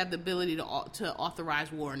politicians have the ability to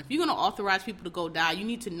authorize war. And if you're going to authorize people to go die, you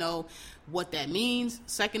need to know what that means,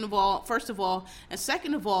 first of all. And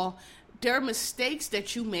second of all, there are mistakes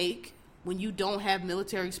that you make when you don't have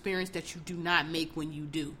military experience that you do not make when you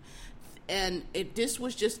do. And this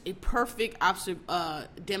was just a perfect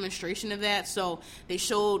demonstration of that. So they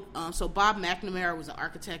showed, so Bob McNamara was the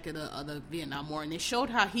architect of the Vietnam War, and they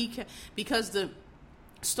showed how because the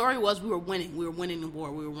story was we were winning the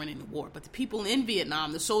war. But the people in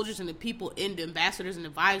Vietnam, the soldiers and the people the ambassadors and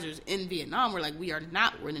advisors in Vietnam were like, we are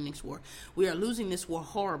not winning this war. We are losing this war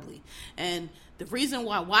horribly. And the reason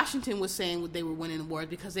why Washington was saying they were winning the war is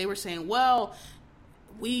because they were saying, well,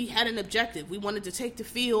 we had an objective. We wanted to take the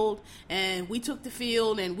field, and we took the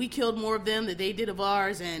field, and we killed more of them than they did of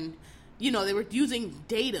ours. And, you know, they were using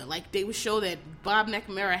data. Like, they would show that Bob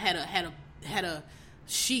McNamara had a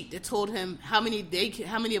sheet that told him how many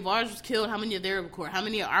of ours was killed, how many of their recovered, how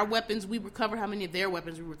many of our weapons we recovered, how many of their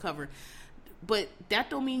weapons we recovered. But that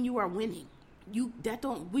don't mean you are winning.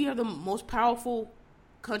 We are the most powerful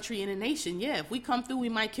country in the nation. Yeah, if we come through, we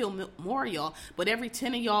might kill more of y'all, but every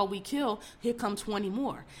 10 of y'all we kill, here come 20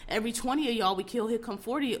 more. Every 20 of y'all we kill, here come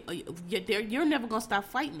 40. You're never gonna stop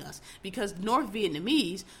fighting us, because North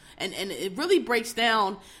Vietnamese, and it really breaks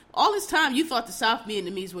down. All this time you thought the South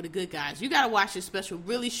Vietnamese were the good guys. You gotta watch this special. It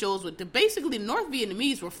really shows basically North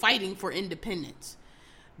Vietnamese were fighting for independence,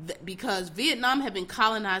 because Vietnam had been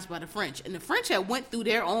colonized by the French, and the French had went through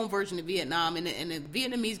their own version of Vietnam, and the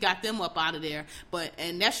Vietnamese got them up out of there,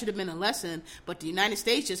 and that should have been a lesson. But the United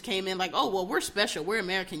States just came in like, oh, well, we're special, we're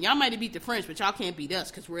American. Y'all might have beat the French, but y'all can't beat us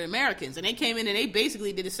because we're Americans. And they came in and they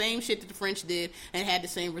basically did the same shit that the French did and had the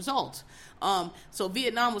same results. So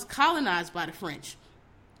Vietnam was colonized by the French.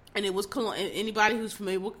 And it was anybody who's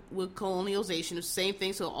familiar with colonialization, the same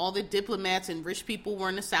thing. So all the diplomats and rich people were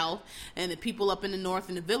in the South, and the people up in the North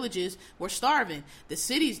in the villages were starving. The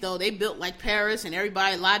cities, though, they built like Paris, and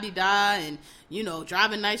everybody la-di-da, and, you know,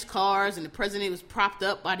 driving nice cars, and the president was propped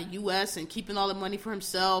up by the U.S. and keeping all the money for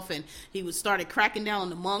himself, and he started cracking down on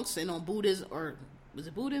the monks and on Buddhism, or was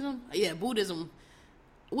it Buddhism? Yeah, Buddhism,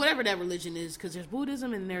 whatever that religion is, because there's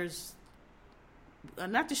Buddhism and there's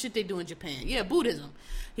not the shit they do in Japan. Yeah, Buddhism.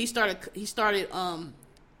 He started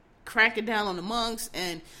cracking down on the monks,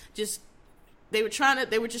 and they were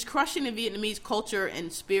just crushing the Vietnamese culture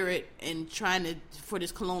and spirit and for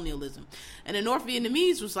this colonialism. And the North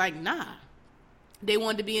Vietnamese was like, nah. They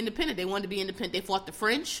wanted to be independent. They fought the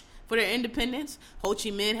French for their independence. Ho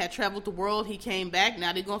Chi Minh had traveled the world. He came back.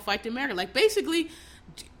 Now they're going to fight the America. Like, basically,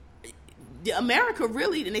 America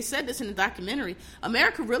really, and they said this in the documentary,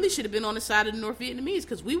 America really should have been on the side of the North Vietnamese,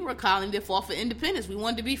 because we were a colony that fought for independence. We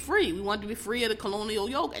wanted to be free. We wanted to be free of the colonial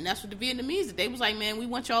yoke, and that's what the Vietnamese did. They was like, man, we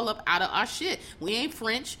want y'all up out of our shit. We ain't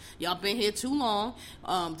French. Y'all been here too long.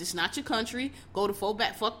 This is not your country. Go to fuck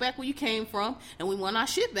back where you came from, and we want our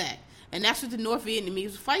shit back. And that's what the North Vietnamese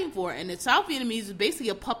was fighting for. And the South Vietnamese was basically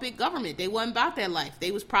a puppet government. They wasn't about that life.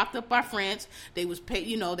 They was propped up by France. They was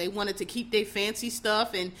paid, they wanted to keep their fancy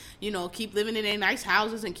stuff and, keep living in their nice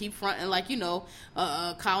houses and keep fronting like,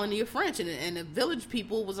 a colony of French. And the village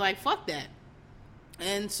people was like, fuck that.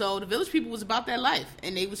 And so the village people was about that life,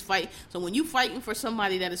 and they was fighting. So when you fighting for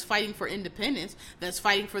somebody that is fighting for independence, that's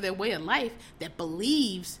fighting for their way of life, that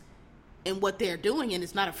believes in what they're doing and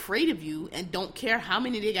is not afraid of you and don't care how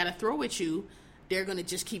many they got to throw at you, they're going to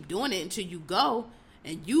just keep doing it until you go.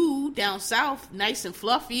 And you down south, nice and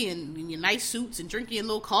fluffy and in your nice suits and drinking your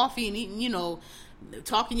little coffee and eating,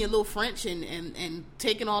 talking your little French and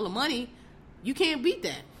taking all the money, you can't beat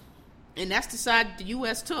that. And that's the side the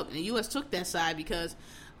U.S. took. And the U.S. took that side because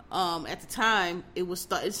at the time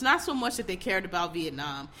it's not so much that they cared about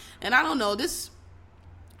Vietnam. And I don't know, this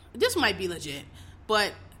might be legit,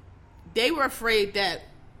 but they were afraid that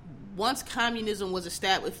once communism was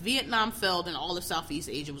established, if Vietnam fell, then all of Southeast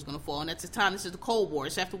Asia was going to fall. And at the time, this is the Cold War.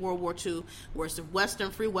 It's after World War II, where it's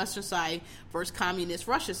the free Western society versus communist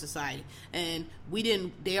Russia society. And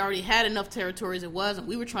they already had enough territory as it was, and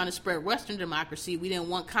we were trying to spread Western democracy. We didn't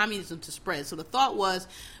want communism to spread. So the thought was,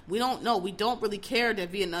 we don't really care that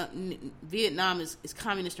Vietnam is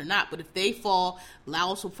communist or not, but if they fall,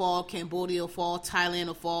 Laos will fall, Cambodia will fall, Thailand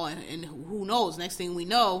will fall, and who knows, next thing we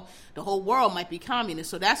know, the whole world might be communist.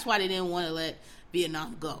 So that's why they didn't want to let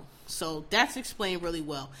Vietnam go. So that's explained really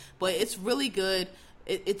well. But it's really good.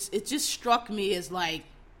 It just struck me as like,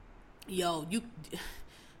 yo,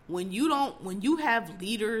 when you have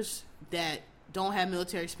leaders that don't have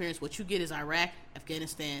military experience, what you get is Iraq,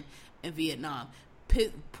 Afghanistan, and Vietnam.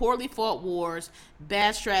 Poorly fought wars,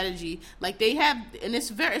 bad strategy. Like they have, and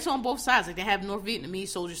it's on both sides. Like they have North Vietnamese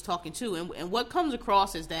soldiers talking too. And what comes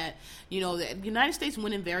across is that, you know, the United States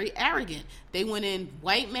went in very arrogant. They went in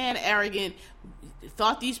white man arrogant,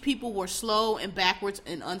 thought these people were slow and backwards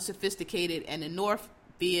and unsophisticated, and the North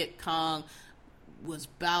Viet Cong was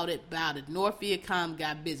bout it. North Viet Cong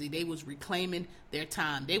got busy. They was reclaiming their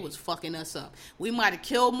time. They was fucking us up. We might have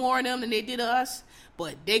killed more of them than they did us,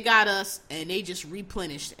 but they got us, and they just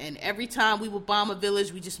replenished. And every time we would bomb a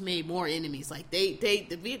village, we just made more enemies. Like the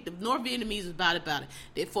North Vietnamese was about it.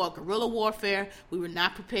 They fought guerrilla warfare. We were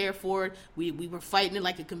not prepared for it. We were fighting it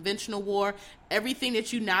like a conventional war. Everything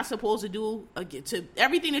that you're not supposed to do,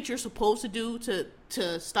 everything that you're supposed to do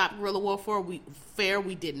to stop guerrilla warfare,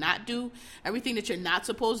 we did not do. Everything that you're not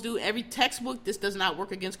supposed to do, every textbook, this does not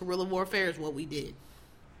work against guerrilla warfare, is what we did.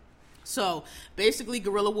 So basically,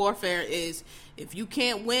 guerrilla warfare is if you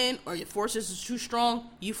can't win or your forces is too strong,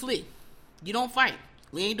 you flee. You don't fight.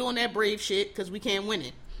 We ain't doing that brave shit because we can't win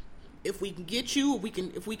it. If we can get you,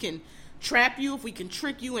 if we can trap you, if we can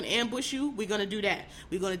trick you and ambush you, we're gonna do that.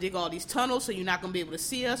 We're gonna dig all these tunnels so you're not gonna be able to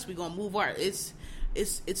see us. We're gonna move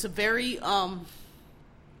it's a very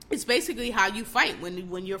it's basically how you fight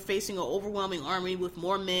when you're facing an overwhelming army with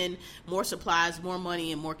more men, more supplies, more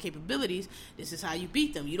money, and more capabilities. This is how you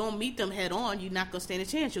beat them. You don't meet them head on. You're not going to stand a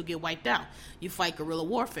chance. You'll get wiped out. You fight guerrilla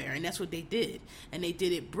warfare, and that's what they did. And they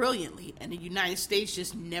did it brilliantly. And the United States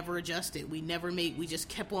just never adjusted. We just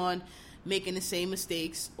kept on making the same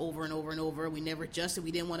mistakes over and over and over. We never adjusted.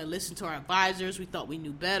 We didn't want to listen to our advisors. We thought we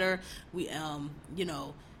knew better.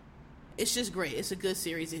 It's just great. It's a good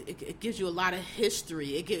series. It gives you a lot of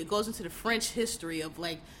history. It goes into the French history of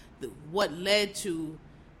like what led to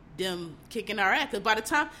them kicking our ass. Because by the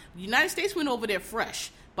time the United States went over there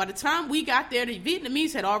fresh, by the time we got there, the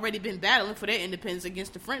Vietnamese had already been battling for their independence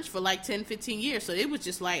against the French for like 10, 15 years. So it was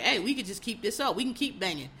just like, hey, we could just keep this up. We can keep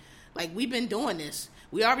banging. Like, we've been doing this.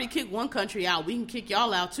 We already kicked one country out. We can kick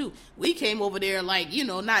y'all out too. We came over there like,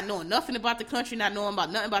 not knowing nothing about the country, not knowing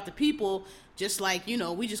about nothing about the people. Just like,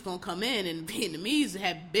 we just gonna come in. And Vietnamese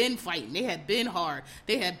had been fighting. They had been hard.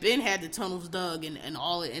 They had the tunnels dug and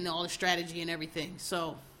all the strategy and everything.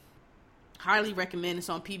 So, highly recommend. It's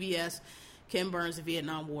on PBS. Ken Burns, The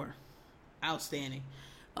Vietnam War. Outstanding.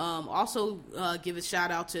 Also, give a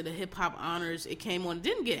shout out to the Hip Hop Honors. It came on. It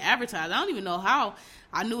didn't get advertised. I don't even know how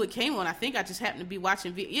I knew it came on. I think I just happened to be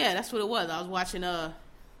watching. Yeah, that's what it was. I was watching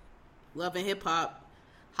Love and Hip Hop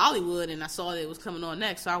Hollywood, and I saw that it was coming on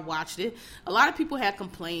next, so I watched it. A lot of people had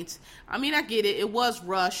complaints. I mean, I get it. It was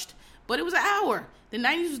rushed, but it was an hour. The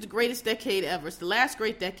 90s was the greatest decade ever. It's the last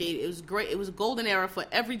great decade. It was great. It was a golden era for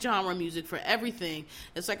every genre of music, for everything.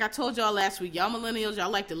 It's like I told y'all last week, y'all millennials, y'all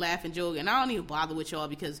like to laugh and joke, and I don't even bother with y'all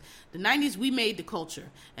because the 90s, we made the culture.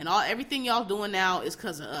 And everything y'all doing now is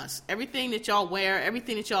because of us. Everything that y'all wear,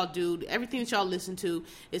 everything that y'all do, everything that y'all listen to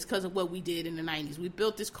is because of what we did in the 90s. We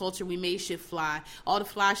built this culture. We made shit fly. All the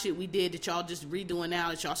fly shit we did that y'all just redoing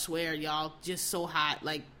now that y'all swear y'all just so hot.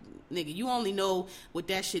 Like, nigga, you only know what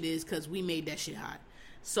that shit is because we made that shit hot.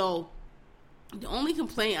 So, the only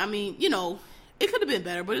complaint, I mean, it could have been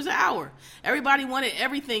better, but it was an hour. Everybody wanted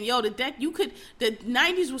everything. Yo, the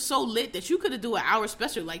 90s was so lit that you could have do an hour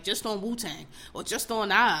special, like just on Wu-Tang, or just on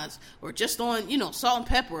Nas, or just on, Salt and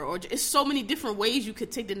Pepper, or it's so many different ways you could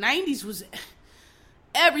take. The 90s was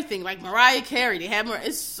everything, like Mariah Carey,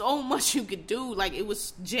 it's so much you could do. Like, it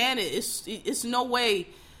was Janet. It's no way,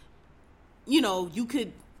 you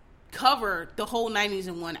could cover the whole 90s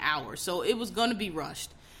in 1 hour. So it was going to be rushed.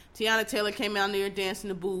 Tiana Taylor came out there dancing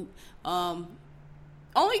the boot.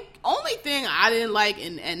 Only thing I didn't like,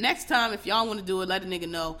 and next time if y'all want to do it, let a nigga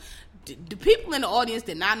know. The people in the audience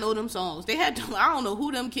did not know them songs. They had to, I don't know who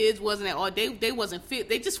them kids wasn't at all. They wasn't fit.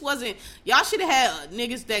 They just wasn't. Y'all should have had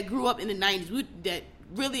niggas that grew up in the 90s that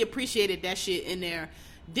really appreciated that shit in there.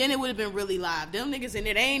 Then it would have been really live. Them niggas in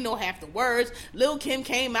there, they ain't know half the words. Lil' Kim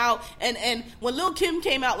came out, and when Lil' Kim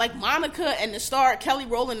came out, like Monica and the star, Kelly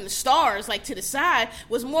Rowland and the stars, like to the side,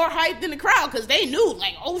 was more hyped than the crowd, because they knew,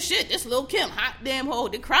 like, oh shit, this Lil' Kim, hot damn hoe.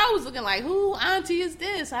 The crowd was looking like, who auntie is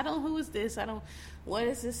this? Who is this? What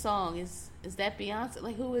is this song? Is that Beyonce?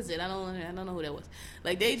 Like, who is it? I don't know who that was.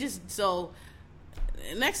 Like, they just, so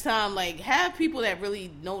next time, like, have people that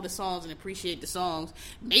really know the songs and appreciate the songs.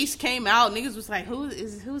 Mace came out, niggas was like,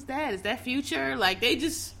 who's that? Is that Future? Like, they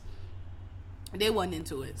wasn't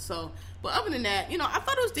into it. So, but other than that, I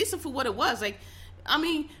thought it was decent for what it was. Like, I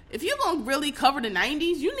mean, if you're gonna really cover the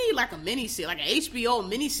 90s, you need like a miniseries, like an HBO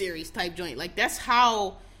miniseries type joint. Like, that's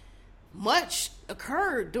how much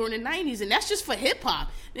occurred during the 90s, and that's just for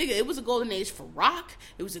hip-hop. Nigga, it was a golden age for rock.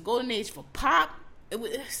 It was a golden age for pop.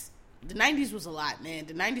 The 90s was a lot, man.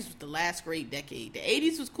 The 90s was the last great decade. The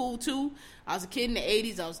 80s was cool, too. I was a kid in the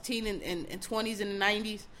 80s. I was a teen in 20s in the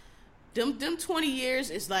 90s. Them 20 years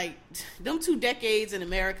is like, them 2 decades in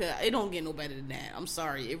America, it don't get no better than that. I'm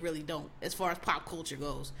sorry, it really don't, as far as pop culture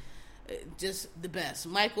goes. Just the best.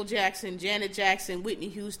 Michael Jackson, Janet Jackson, Whitney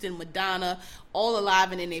Houston, Madonna, all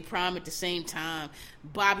alive and in their prime at the same time.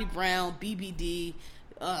 Bobby Brown, BBD,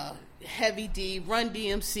 Heavy D, Run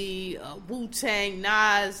DMC, Wu-Tang,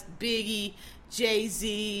 Nas, Biggie,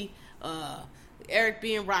 Jay-Z, Eric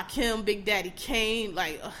B. and Rakim, Big Daddy Kane,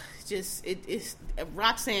 like, it's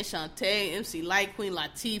Roxanne Shante, MC Light, Queen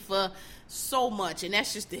Latifah, so much, and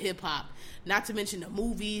that's just the hip hop. Not to mention the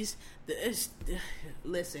movies.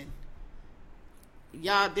 Listen,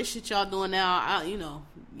 y'all, this shit y'all doing now,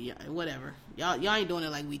 yeah, whatever. Y'all ain't doing it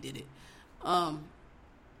like we did it.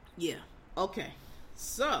 Yeah, okay.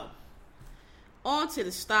 So, on to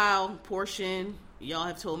the style portion. Y'all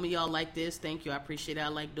have told me y'all like this. Thank you. I appreciate it. I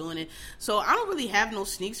like doing it. So I don't really have no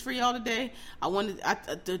sneaks for y'all today.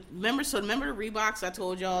 Remember the Reeboks I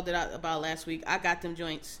told y'all about last week? I got them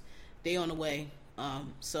joints. They on the way.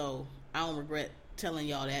 So I don't regret telling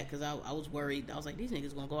y'all that, because I was worried. I was like, these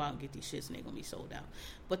niggas gonna go out and get these shits and they gonna be sold out.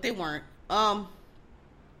 But they weren't. I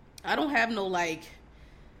don't have no like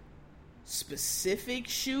specific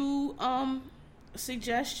shoe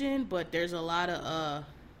suggestion, but there's a lot of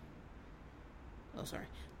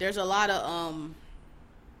there's a lot of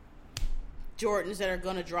Jordans that are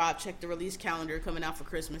gonna drop. Check the release calendar coming out for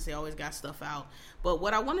Christmas. They always got stuff out. But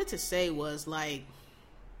what I wanted to say was, like,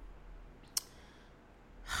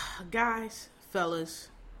 guys, fellas,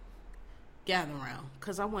 gather around,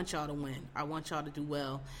 because I want y'all to win. I want y'all to do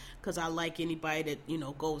well, because I like anybody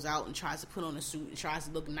that, goes out and tries to put on a suit and tries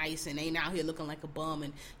to look nice and ain't out here looking like a bum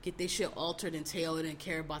and get their shit altered and tailored and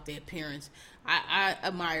care about their appearance. I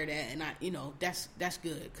admire that, and that's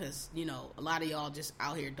good, because, a lot of y'all just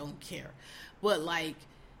out here don't care. But, like,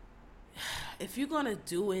 if you're gonna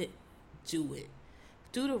do it, do it.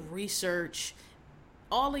 Do the research.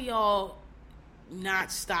 All of y'all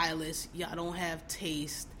not stylists, y'all don't have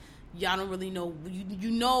taste, y'all don't really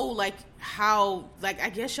know, like, how, like, I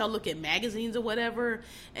guess y'all look at magazines or whatever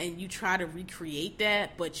and you try to recreate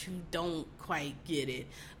that, but you don't quite get it.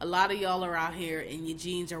 A lot of y'all are out here and your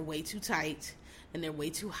jeans are way too tight and they're way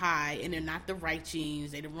too high and they're not the right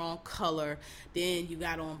jeans, they're the wrong color. Then you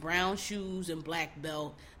got on brown shoes and black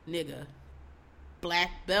belt. Nigga,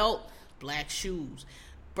 black belt, black shoes.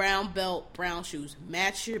 Brown belt, brown shoes.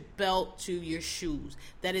 Match your belt to your shoes.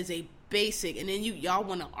 That is a basic. And then y'all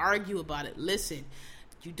want to argue about it. Listen,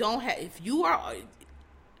 you don't have, if you are,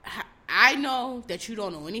 I know that you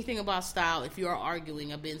don't know anything about style if you are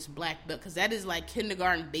arguing against black belt, because that is like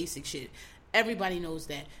kindergarten basic shit. Everybody knows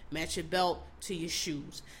that. Match your belt to your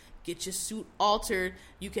shoes. Get your suit altered.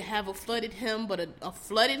 You can have a flooded hem, but a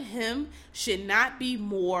flooded hem should not be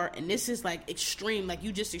more, and this is like extreme, like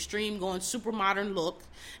you just extreme going super modern look.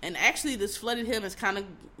 And actually this flooded hem is kind of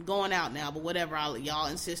going out now, but whatever, y'all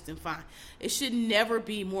insist and fine. It should never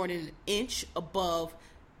be more than an inch above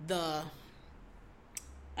the,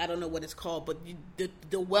 I don't know what it's called, but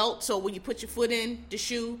the welt. So when you put your foot in the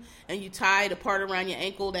shoe and you tie the part around your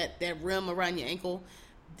ankle, that rim around your ankle,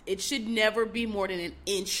 it should never be more than an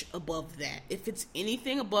inch above that. If it's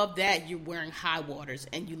anything above that, you're wearing high waters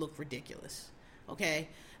and you look ridiculous. Okay?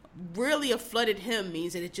 Really, a flooded hem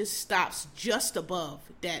means that it just stops just above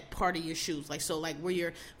that part of your shoes. Like, so like where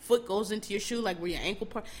your foot goes into your shoe, like where your ankle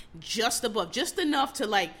part, just above, just enough to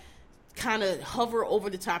like kind of hover over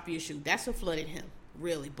the top of your shoe. That's a flooded hem,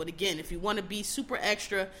 really. But again, if you want to be super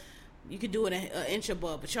extra, you could do it an inch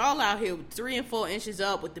above. But y'all out here with 3 and 4 inches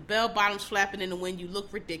up with the bell bottoms flapping in the wind, you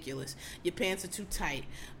look ridiculous. Your pants are too tight.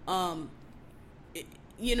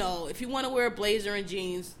 If you want to wear a blazer and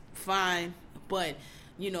jeans, fine. But,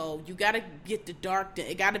 you got to get the dark.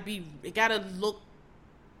 It got to look.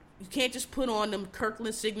 You can't just put on them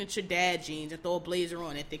Kirkland signature dad jeans and throw a blazer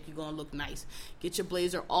on and think you're going to look nice. Get your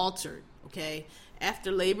blazer altered, okay?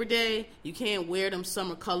 After Labor Day, you can't wear them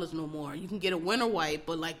summer colors no more. You can get a winter white,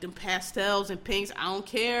 but like them pastels and pinks, I don't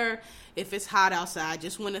care if it's hot outside.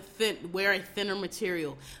 Just wear a thinner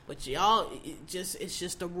material. But y'all, it's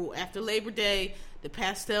just a rule. After Labor Day, the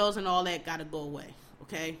pastels and all that got to go away,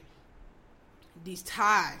 okay? These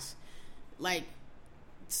ties, like,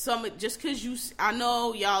 just because I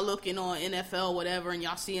know y'all looking on NFL, whatever, and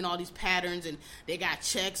y'all seeing all these patterns and they got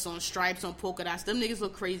checks on stripes on polka dots. Them niggas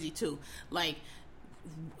look crazy too. Like,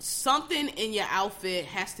 something in your outfit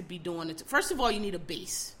has to be doing it. First of all, you need a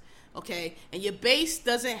base. Okay, and your base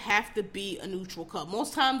doesn't have to be a neutral color.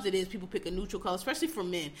 Most times it is. People pick a neutral color, especially for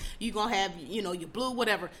men. You're going to have, your blue,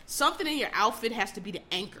 whatever. Something in your outfit has to be the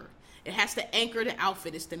anchor. It has to anchor the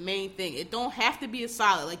outfit. It's the main thing. It don't have to be a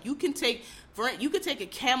solid. Like, you could take a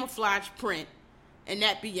camouflage print and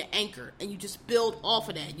that be your anchor, and you just build off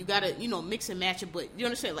of that. You got to, mix and match it, but you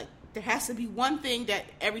understand, like, there has to be one thing that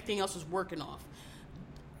everything else is working off.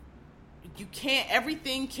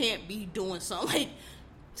 Everything can't be doing something. Like,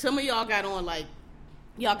 some of y'all got on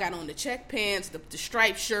the check pants, the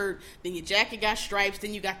striped shirt, then your jacket got stripes,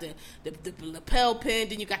 then you got the lapel pin,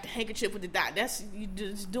 then you got the handkerchief with the dot. You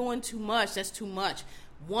just doing too much. That's too much.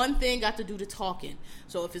 One thing got to do the talking.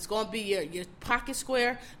 So if it's going to be your pocket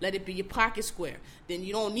square, let it be your pocket square. Then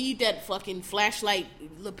you don't need that fucking flashlight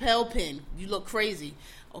lapel pin. You look crazy.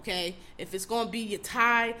 Okay? If it's going to be your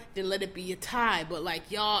tie, then let it be your tie. But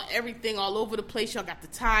like y'all, everything all over the place. Y'all got the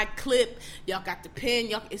tie clip. Y'all got the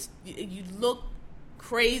pin. You look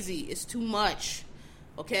crazy. It's too much.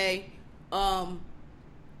 Okay?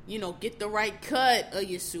 Get the right cut of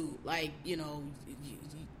your suit. Like,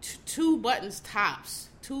 two buttons tops.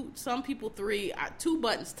 Some people 3, 2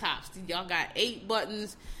 buttons tops. Y'all got 8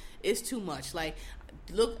 buttons. It's too much. Like,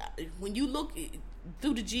 when you look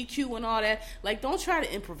through the GQ and all that, like, don't try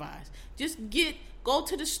to improvise. Just go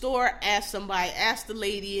to the store, ask the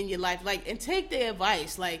lady in your life, like, and take their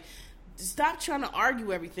advice. Like, stop trying to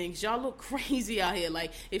argue everything, 'cause y'all look crazy out here.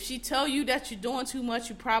 Like, if she tell you that you're doing too much,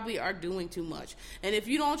 you probably are doing too much. And if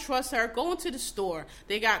you don't trust her, go into the store.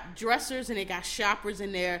 They got dressers and they got shoppers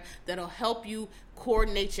in there that'll help you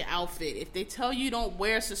coordinate your outfit. If they tell you don't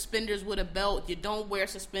wear suspenders with a belt, you don't wear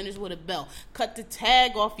suspenders with a belt. Cut the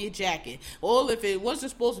tag off your jacket. Or if it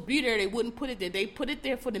wasn't supposed to be there, they wouldn't put it there. They put it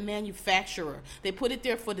there for the manufacturer. They put it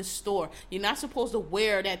there for the store. You're not supposed to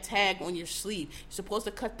wear that tag on your sleeve. You're supposed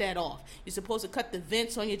to cut that off. You're supposed to cut the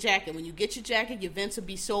vents on your jacket. When you get your jacket, your vents will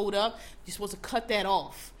be sewed up. You're supposed to cut that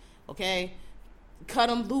off. Okay? Cut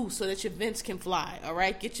them loose so that your vents can fly. All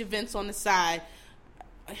right? Get your vents on the side.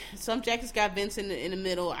 Some jackets got vents in the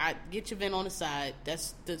middle. I get your vent on the side.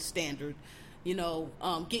 That's the standard.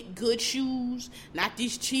 Get good shoes, not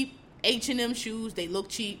these cheap H&M shoes. They look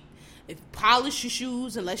cheap. Polish your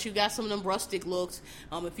shoes unless you got some of them rustic looks.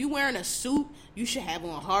 If you're wearing a suit, you should have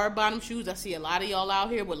on hard bottom shoes. I see a lot of y'all out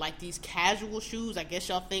here with like these casual shoes. I guess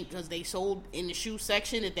y'all think because they sold in the shoe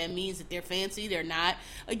section that means that they're fancy. They're not.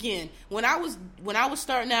 Again, when I was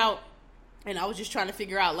starting out and I was just trying to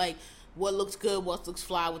figure out like what looks good, what looks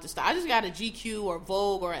fly with the style. I just got a GQ or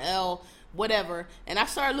Vogue or L, whatever, and I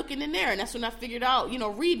started looking in there, and that's when I figured out,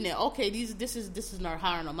 reading it. Okay, this is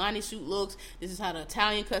how an Armani suit looks. This is how the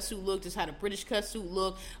Italian cut suit looks. This is how the British cut suit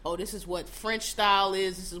look. Oh, this is what French style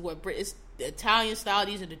is. This is what it's the Italian style.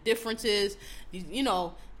 These are the differences.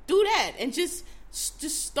 Do that and just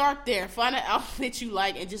start there. Find an outfit you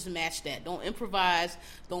like and just match that. Don't improvise.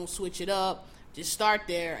 Don't switch it up. Just start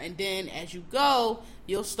there, and then as you go,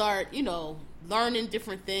 you'll start, learning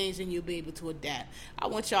different things, and you'll be able to adapt. I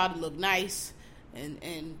want y'all to look nice,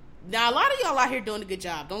 and now a lot of y'all out here doing a good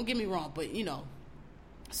job. Don't get me wrong, but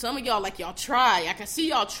some of y'all like y'all try. I can see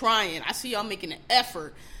y'all trying. I see y'all making an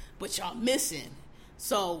effort, but y'all missing.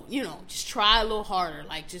 So just try a little harder.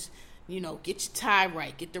 Like just. Get your tie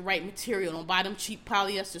right. Get the right material. Don't buy them cheap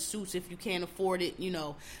polyester suits if you can't afford it.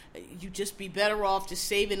 You just be better off just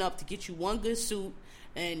saving up to get you one good suit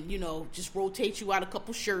and, just rotate you out a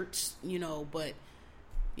couple shirts, but,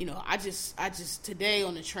 I just, today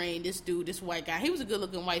on the train, this white guy, he was a good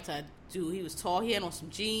looking white dude. He was tall. He had on some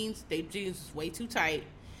jeans. They jeans was way too tight.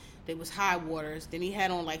 They was high waters. Then he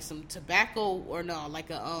had on like some tobacco like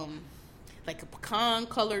a pecan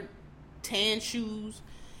colored tan shoes,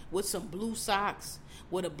 with some blue socks,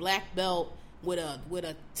 with a black belt, with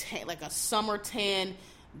a summer tan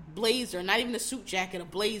blazer, not even a suit jacket, a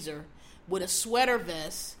blazer, with a sweater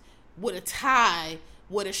vest, with a tie,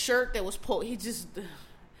 with a shirt that was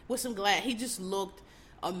with some glass. He just looked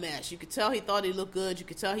a mess. You could tell he thought he looked good. You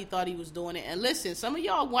could tell he thought he was doing it. And listen, some of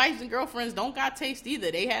y'all wives and girlfriends don't got taste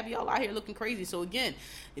either. They have y'all out here looking crazy. So again,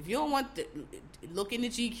 if you don't want to look in the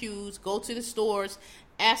GQs, go to the stores,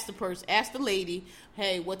 ask the lady,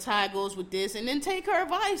 hey, what tie goes with this, and then take her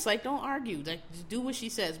advice. Like, don't argue. Like, just do what she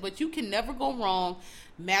says. But you can never go wrong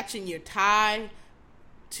matching your tie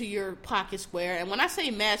to your pocket square. And when I say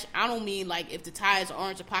match, I don't mean like if the tie is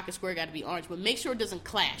orange, the pocket square got to be orange, but make sure it doesn't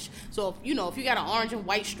clash. So if you got an orange and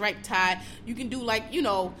white striped tie, you can do like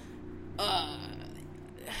I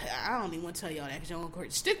don't even want to tell y'all that because y'all gonna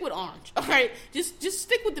stick with orange. All right, just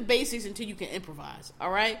stick with the basics until you can improvise. All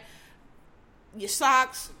right, your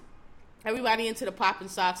socks, Everybody into the popping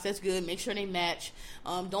socks, that's good. Make sure they match.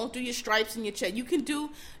 Don't do your stripes in your chest. You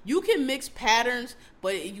can mix patterns,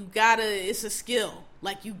 but it's a skill.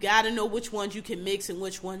 Like, you gotta know which ones you can mix and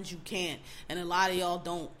which ones you can't. And a lot of y'all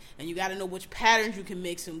don't. And you gotta know which patterns you can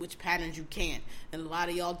mix and which patterns you can't. And a lot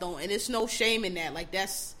of y'all don't. And it's no shame in that. Like,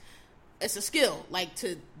 it's a skill. Like,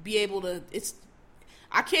 to be able to,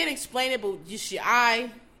 I can't explain it, but just your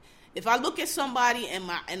eye. If I look at somebody and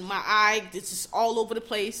my eye, it's just all over the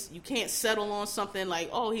place. You can't settle on something like,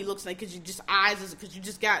 oh, he looks like, because you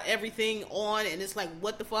just got everything on, and it's like,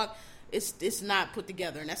 what the fuck? It's not put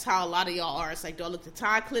together, and that's how a lot of y'all are. It's like, do I look at the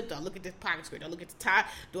tie clip? Do I look at the pocket square? Do I look at the tie?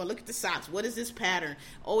 Do I look at the socks? What is this pattern?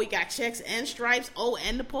 Oh, he got checks and stripes. Oh,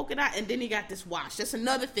 and the polka dot, and then he got this watch. That's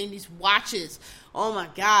another thing. These watches. Oh my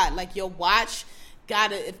God! Like, your watch.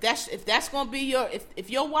 If that's gonna be if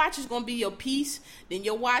your watch is gonna be your piece, then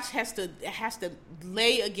your watch has to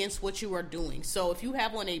lay against what you are doing. So if you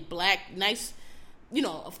have on a black, nice,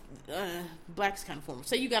 black's kind of formal.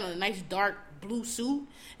 Say you got on a nice dark blue suit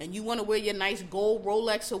and you want to wear your nice gold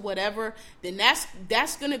Rolex or whatever, then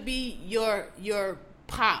that's gonna be your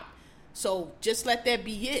pop. So just let that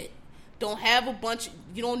be it. Don't have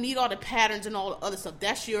you don't need all the patterns and all the other stuff.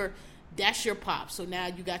 That's your pop. So now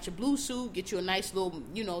you got your blue suit, get you a nice little,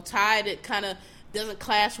 tie that kind of doesn't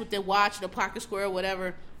clash with the watch, the pocket square, or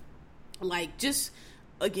whatever. Like, just,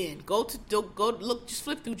 again, go look, just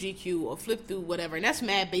flip through GQ or flip through whatever. And that's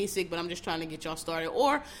mad basic, but I'm just trying to get y'all started.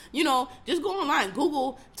 Or, just go online,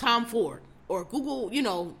 Google Tom Ford, or Google,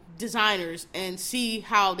 designers, and see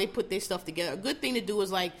how they put their stuff together. A good thing to do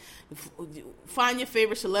is, like, find your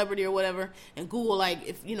favorite celebrity or whatever, and Google, like,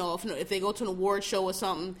 if they go to an award show or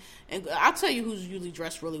something, and I'll tell you who's usually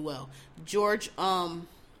dressed really well. Ryan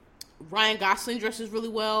Gosling dresses really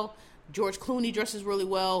well. George Clooney dresses really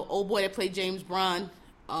well. Old boy that played James Bond,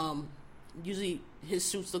 usually his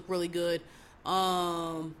suits look really good.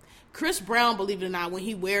 Chris Brown, believe it or not, when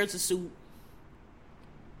he wears a suit,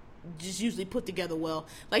 just usually put together well.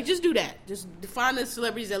 Like, just do that. Just find the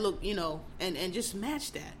celebrities that look, and just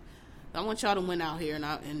match that. I want y'all to win out here, and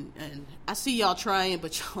I see y'all trying,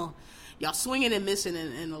 but y'all swinging and missing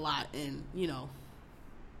in a lot, and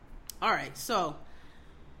All right, so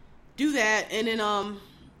do that, and then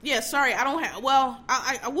sorry, I don't have. Well,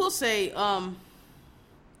 I will say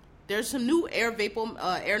there's some new Air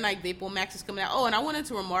Nike Vapor Maxes coming out. Oh, and I wanted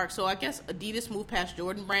to remark, so I guess Adidas moved past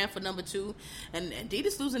Jordan Brand for number 2, and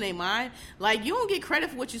Adidas losing their mind. Like, you don't get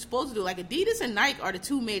credit for what you're supposed to do. Like, Adidas and Nike are the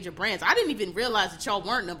two major brands. I didn't even realize that y'all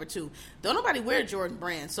weren't number 2. Don't nobody wear Jordan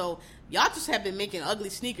Brand, so y'all just have been making ugly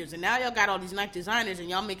sneakers, and now y'all got all these Nike designers, and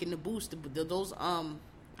y'all making the boost, those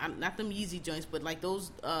not them Yeezy joints, but like those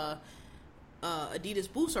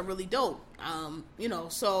Adidas boosts are really dope.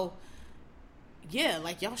 So. Yeah,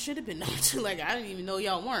 like, y'all should have been number 2. Like, I didn't even know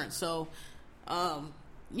y'all weren't. So,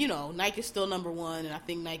 Nike is still number 1, and I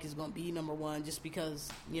think Nike is going to be number 1 just because,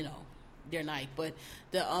 they're Nike. But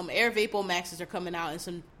the Air Vapor Maxes are coming out, and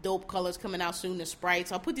some dope colors coming out soon. The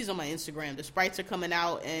Sprites, I'll put these on my Instagram. The Sprites are coming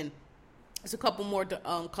out, and there's a couple more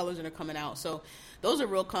colors that are coming out. So, those are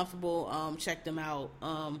real comfortable. Check them out.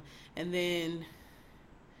 And then...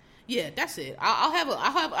 yeah, that's it.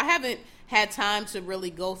 I haven't had time to really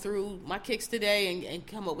go through my kicks today and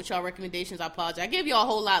come up with y'all recommendations. I apologize. I gave y'all a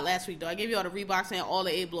whole lot last week, though. I gave y'all the Reeboks and all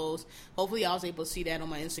the A-Blows. Hopefully, y'all was able to see that on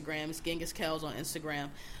my Instagram. It's Genghis Kells on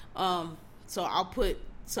Instagram. So I'll put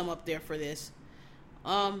some up there for this.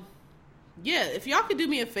 If y'all could do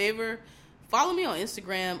me a favor, follow me on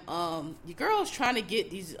Instagram. Your girl's trying to get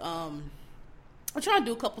these. I'm trying to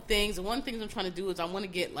do a couple things, and one of the things I'm trying to do is I want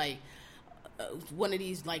to get, like, one of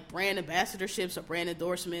these, like, brand ambassadorships or brand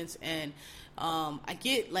endorsements, and I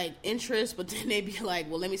get, like, interest, but then they be like,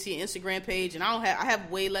 well, let me see an Instagram page, and I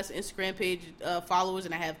have way less Instagram page followers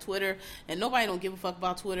than I have Twitter, and nobody don't give a fuck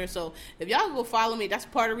about Twitter. So if y'all can go follow me, that's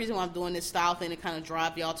part of the reason why I'm doing this style thing, to kind of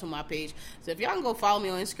drive y'all to my page. So if y'all can go follow me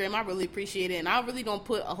on Instagram, I really appreciate it, and I really don't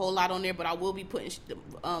put a whole lot on there, but I will be putting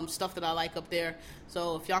stuff that I like up there.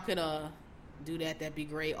 So if y'all could do that, that'd be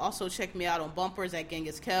great. Also, check me out on Bumpers at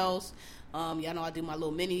Genghis Kells. Y'all know I do my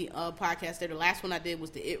little mini podcast there. The last one I did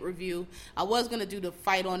was the It review. I was going to do the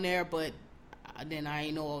fight on there, but then I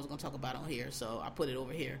didn't know what I was going to talk about on here, so I put it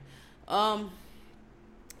over here. So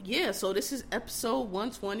this is episode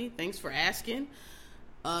 120. Thanks for asking.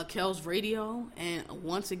 Kells Radio, and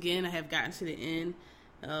once again, I have gotten to the end.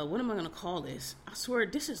 What am I going to call this? I swear,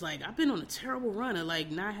 this is like, I've been on a terrible run of,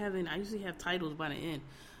 like, not having, I usually have titles by the end.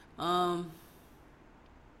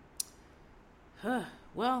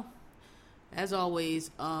 Well, as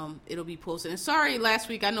always, it'll be posted. And sorry, last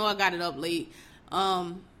week, I know I got it up late.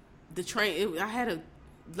 Last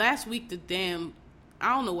week, the damn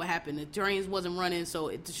I don't know what happened. The drains wasn't running, so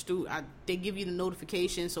it just they give you the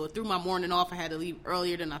notification, so it threw my morning off. I had to leave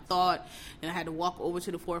earlier than I thought, and I had to walk over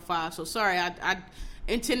to the 4 or 5. So sorry, I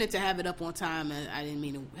intended to have it up on time, and I didn't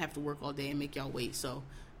mean to have to work all day and make y'all wait. So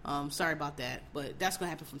sorry about that, but that's gonna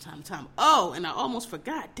happen from time to time. Oh, and I almost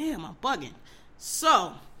forgot. Damn, I'm bugging.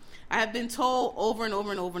 So I have been told over and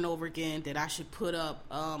over and over and over again that I should put up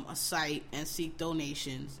a site and seek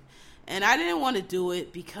donations. And I didn't want to do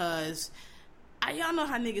it because y'all know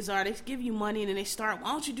how niggas are. They give you money and then they start, why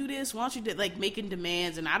don't you do this? Why don't you do, like, making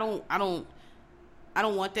demands? And I don't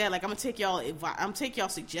want that. Like, I'm take y'all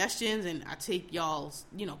suggestions, and I take y'all's,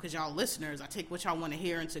 you know, because y'all listeners, I take what y'all want to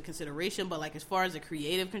hear into consideration. But like, as far as the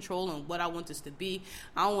creative control and what I want this to be,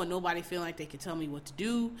 I don't want nobody feeling like they can tell me what to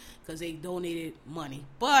do because they donated money.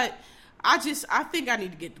 But I think I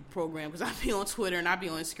need to get the program, because I be on Twitter and I be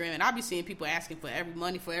on Instagram and I be seeing people asking for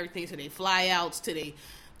money for everything, to their flyouts, to their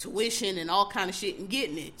tuition and all kind of shit, and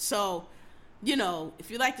getting it. So, you know,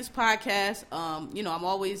 if you like this podcast, you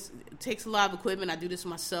know, it takes a lot of equipment. I do this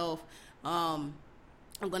myself. I'm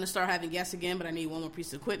going to start having guests again, but I need one more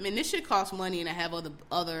piece of equipment. This shit costs money, and I have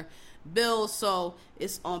other bills. So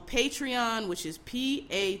it's on Patreon, which is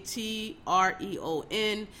Patreon.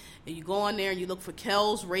 And you go on there and you look for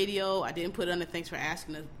Kells Radio. I didn't put it under thanks for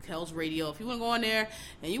asking, the Kells Radio. If you want to go on there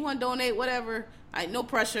and you want to donate, whatever, no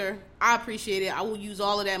pressure. I appreciate it. I will use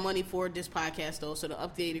all of that money for this podcast, though. So to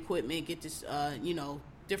update equipment, get this, you know,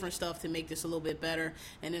 different stuff to make this a little bit better.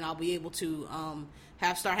 And then I'll be able to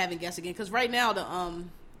start having guests again. Because right now,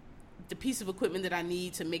 the piece of equipment that I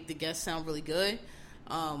need to make the guests sound really good,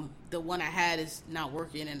 the one I had is not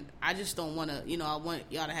working, and I just don't want to, you know, I want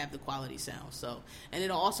y'all to have the quality sound. So, and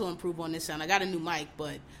it'll also improve on this sound. I got a new mic,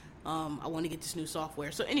 but I want to get this new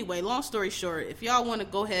software. So anyway, long story short, if y'all want to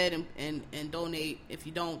go ahead and donate, if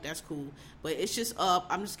you don't, that's cool. But it's just up.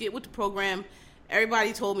 I'm just getting with the program.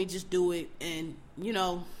 Everybody told me just do it, and you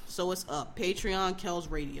know, so it's up. Patreon, Kells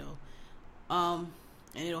Radio, and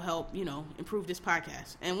it'll help, you know, improve this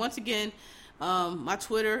podcast. And once again, my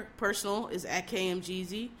Twitter personal is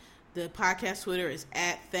 @KMGZ. The podcast Twitter is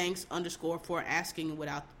 @thanks_for_asking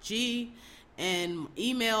without the G. And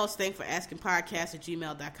emails,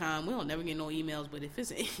 thankforasking_podcast@gmail.com. We don't never get no emails, but if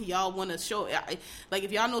it's y'all want to show, like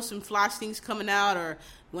if y'all know some flash things coming out, or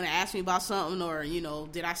want to ask me about something, or, you know,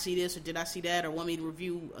 did I see this or did I see that, or want me to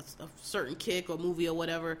review a certain kick or movie or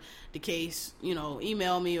whatever the case, you know,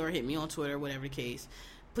 email me or hit me on Twitter, whatever the case.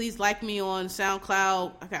 Please like me on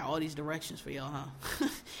SoundCloud. I got all these directions for y'all, huh?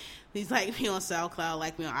 Please like me on SoundCloud,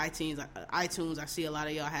 like me on iTunes. I see a lot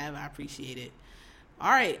of y'all have. I appreciate it. All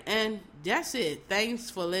right, and that's it. Thanks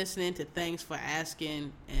for listening to Thanks for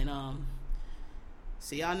Asking, and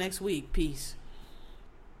see y'all next week. Peace.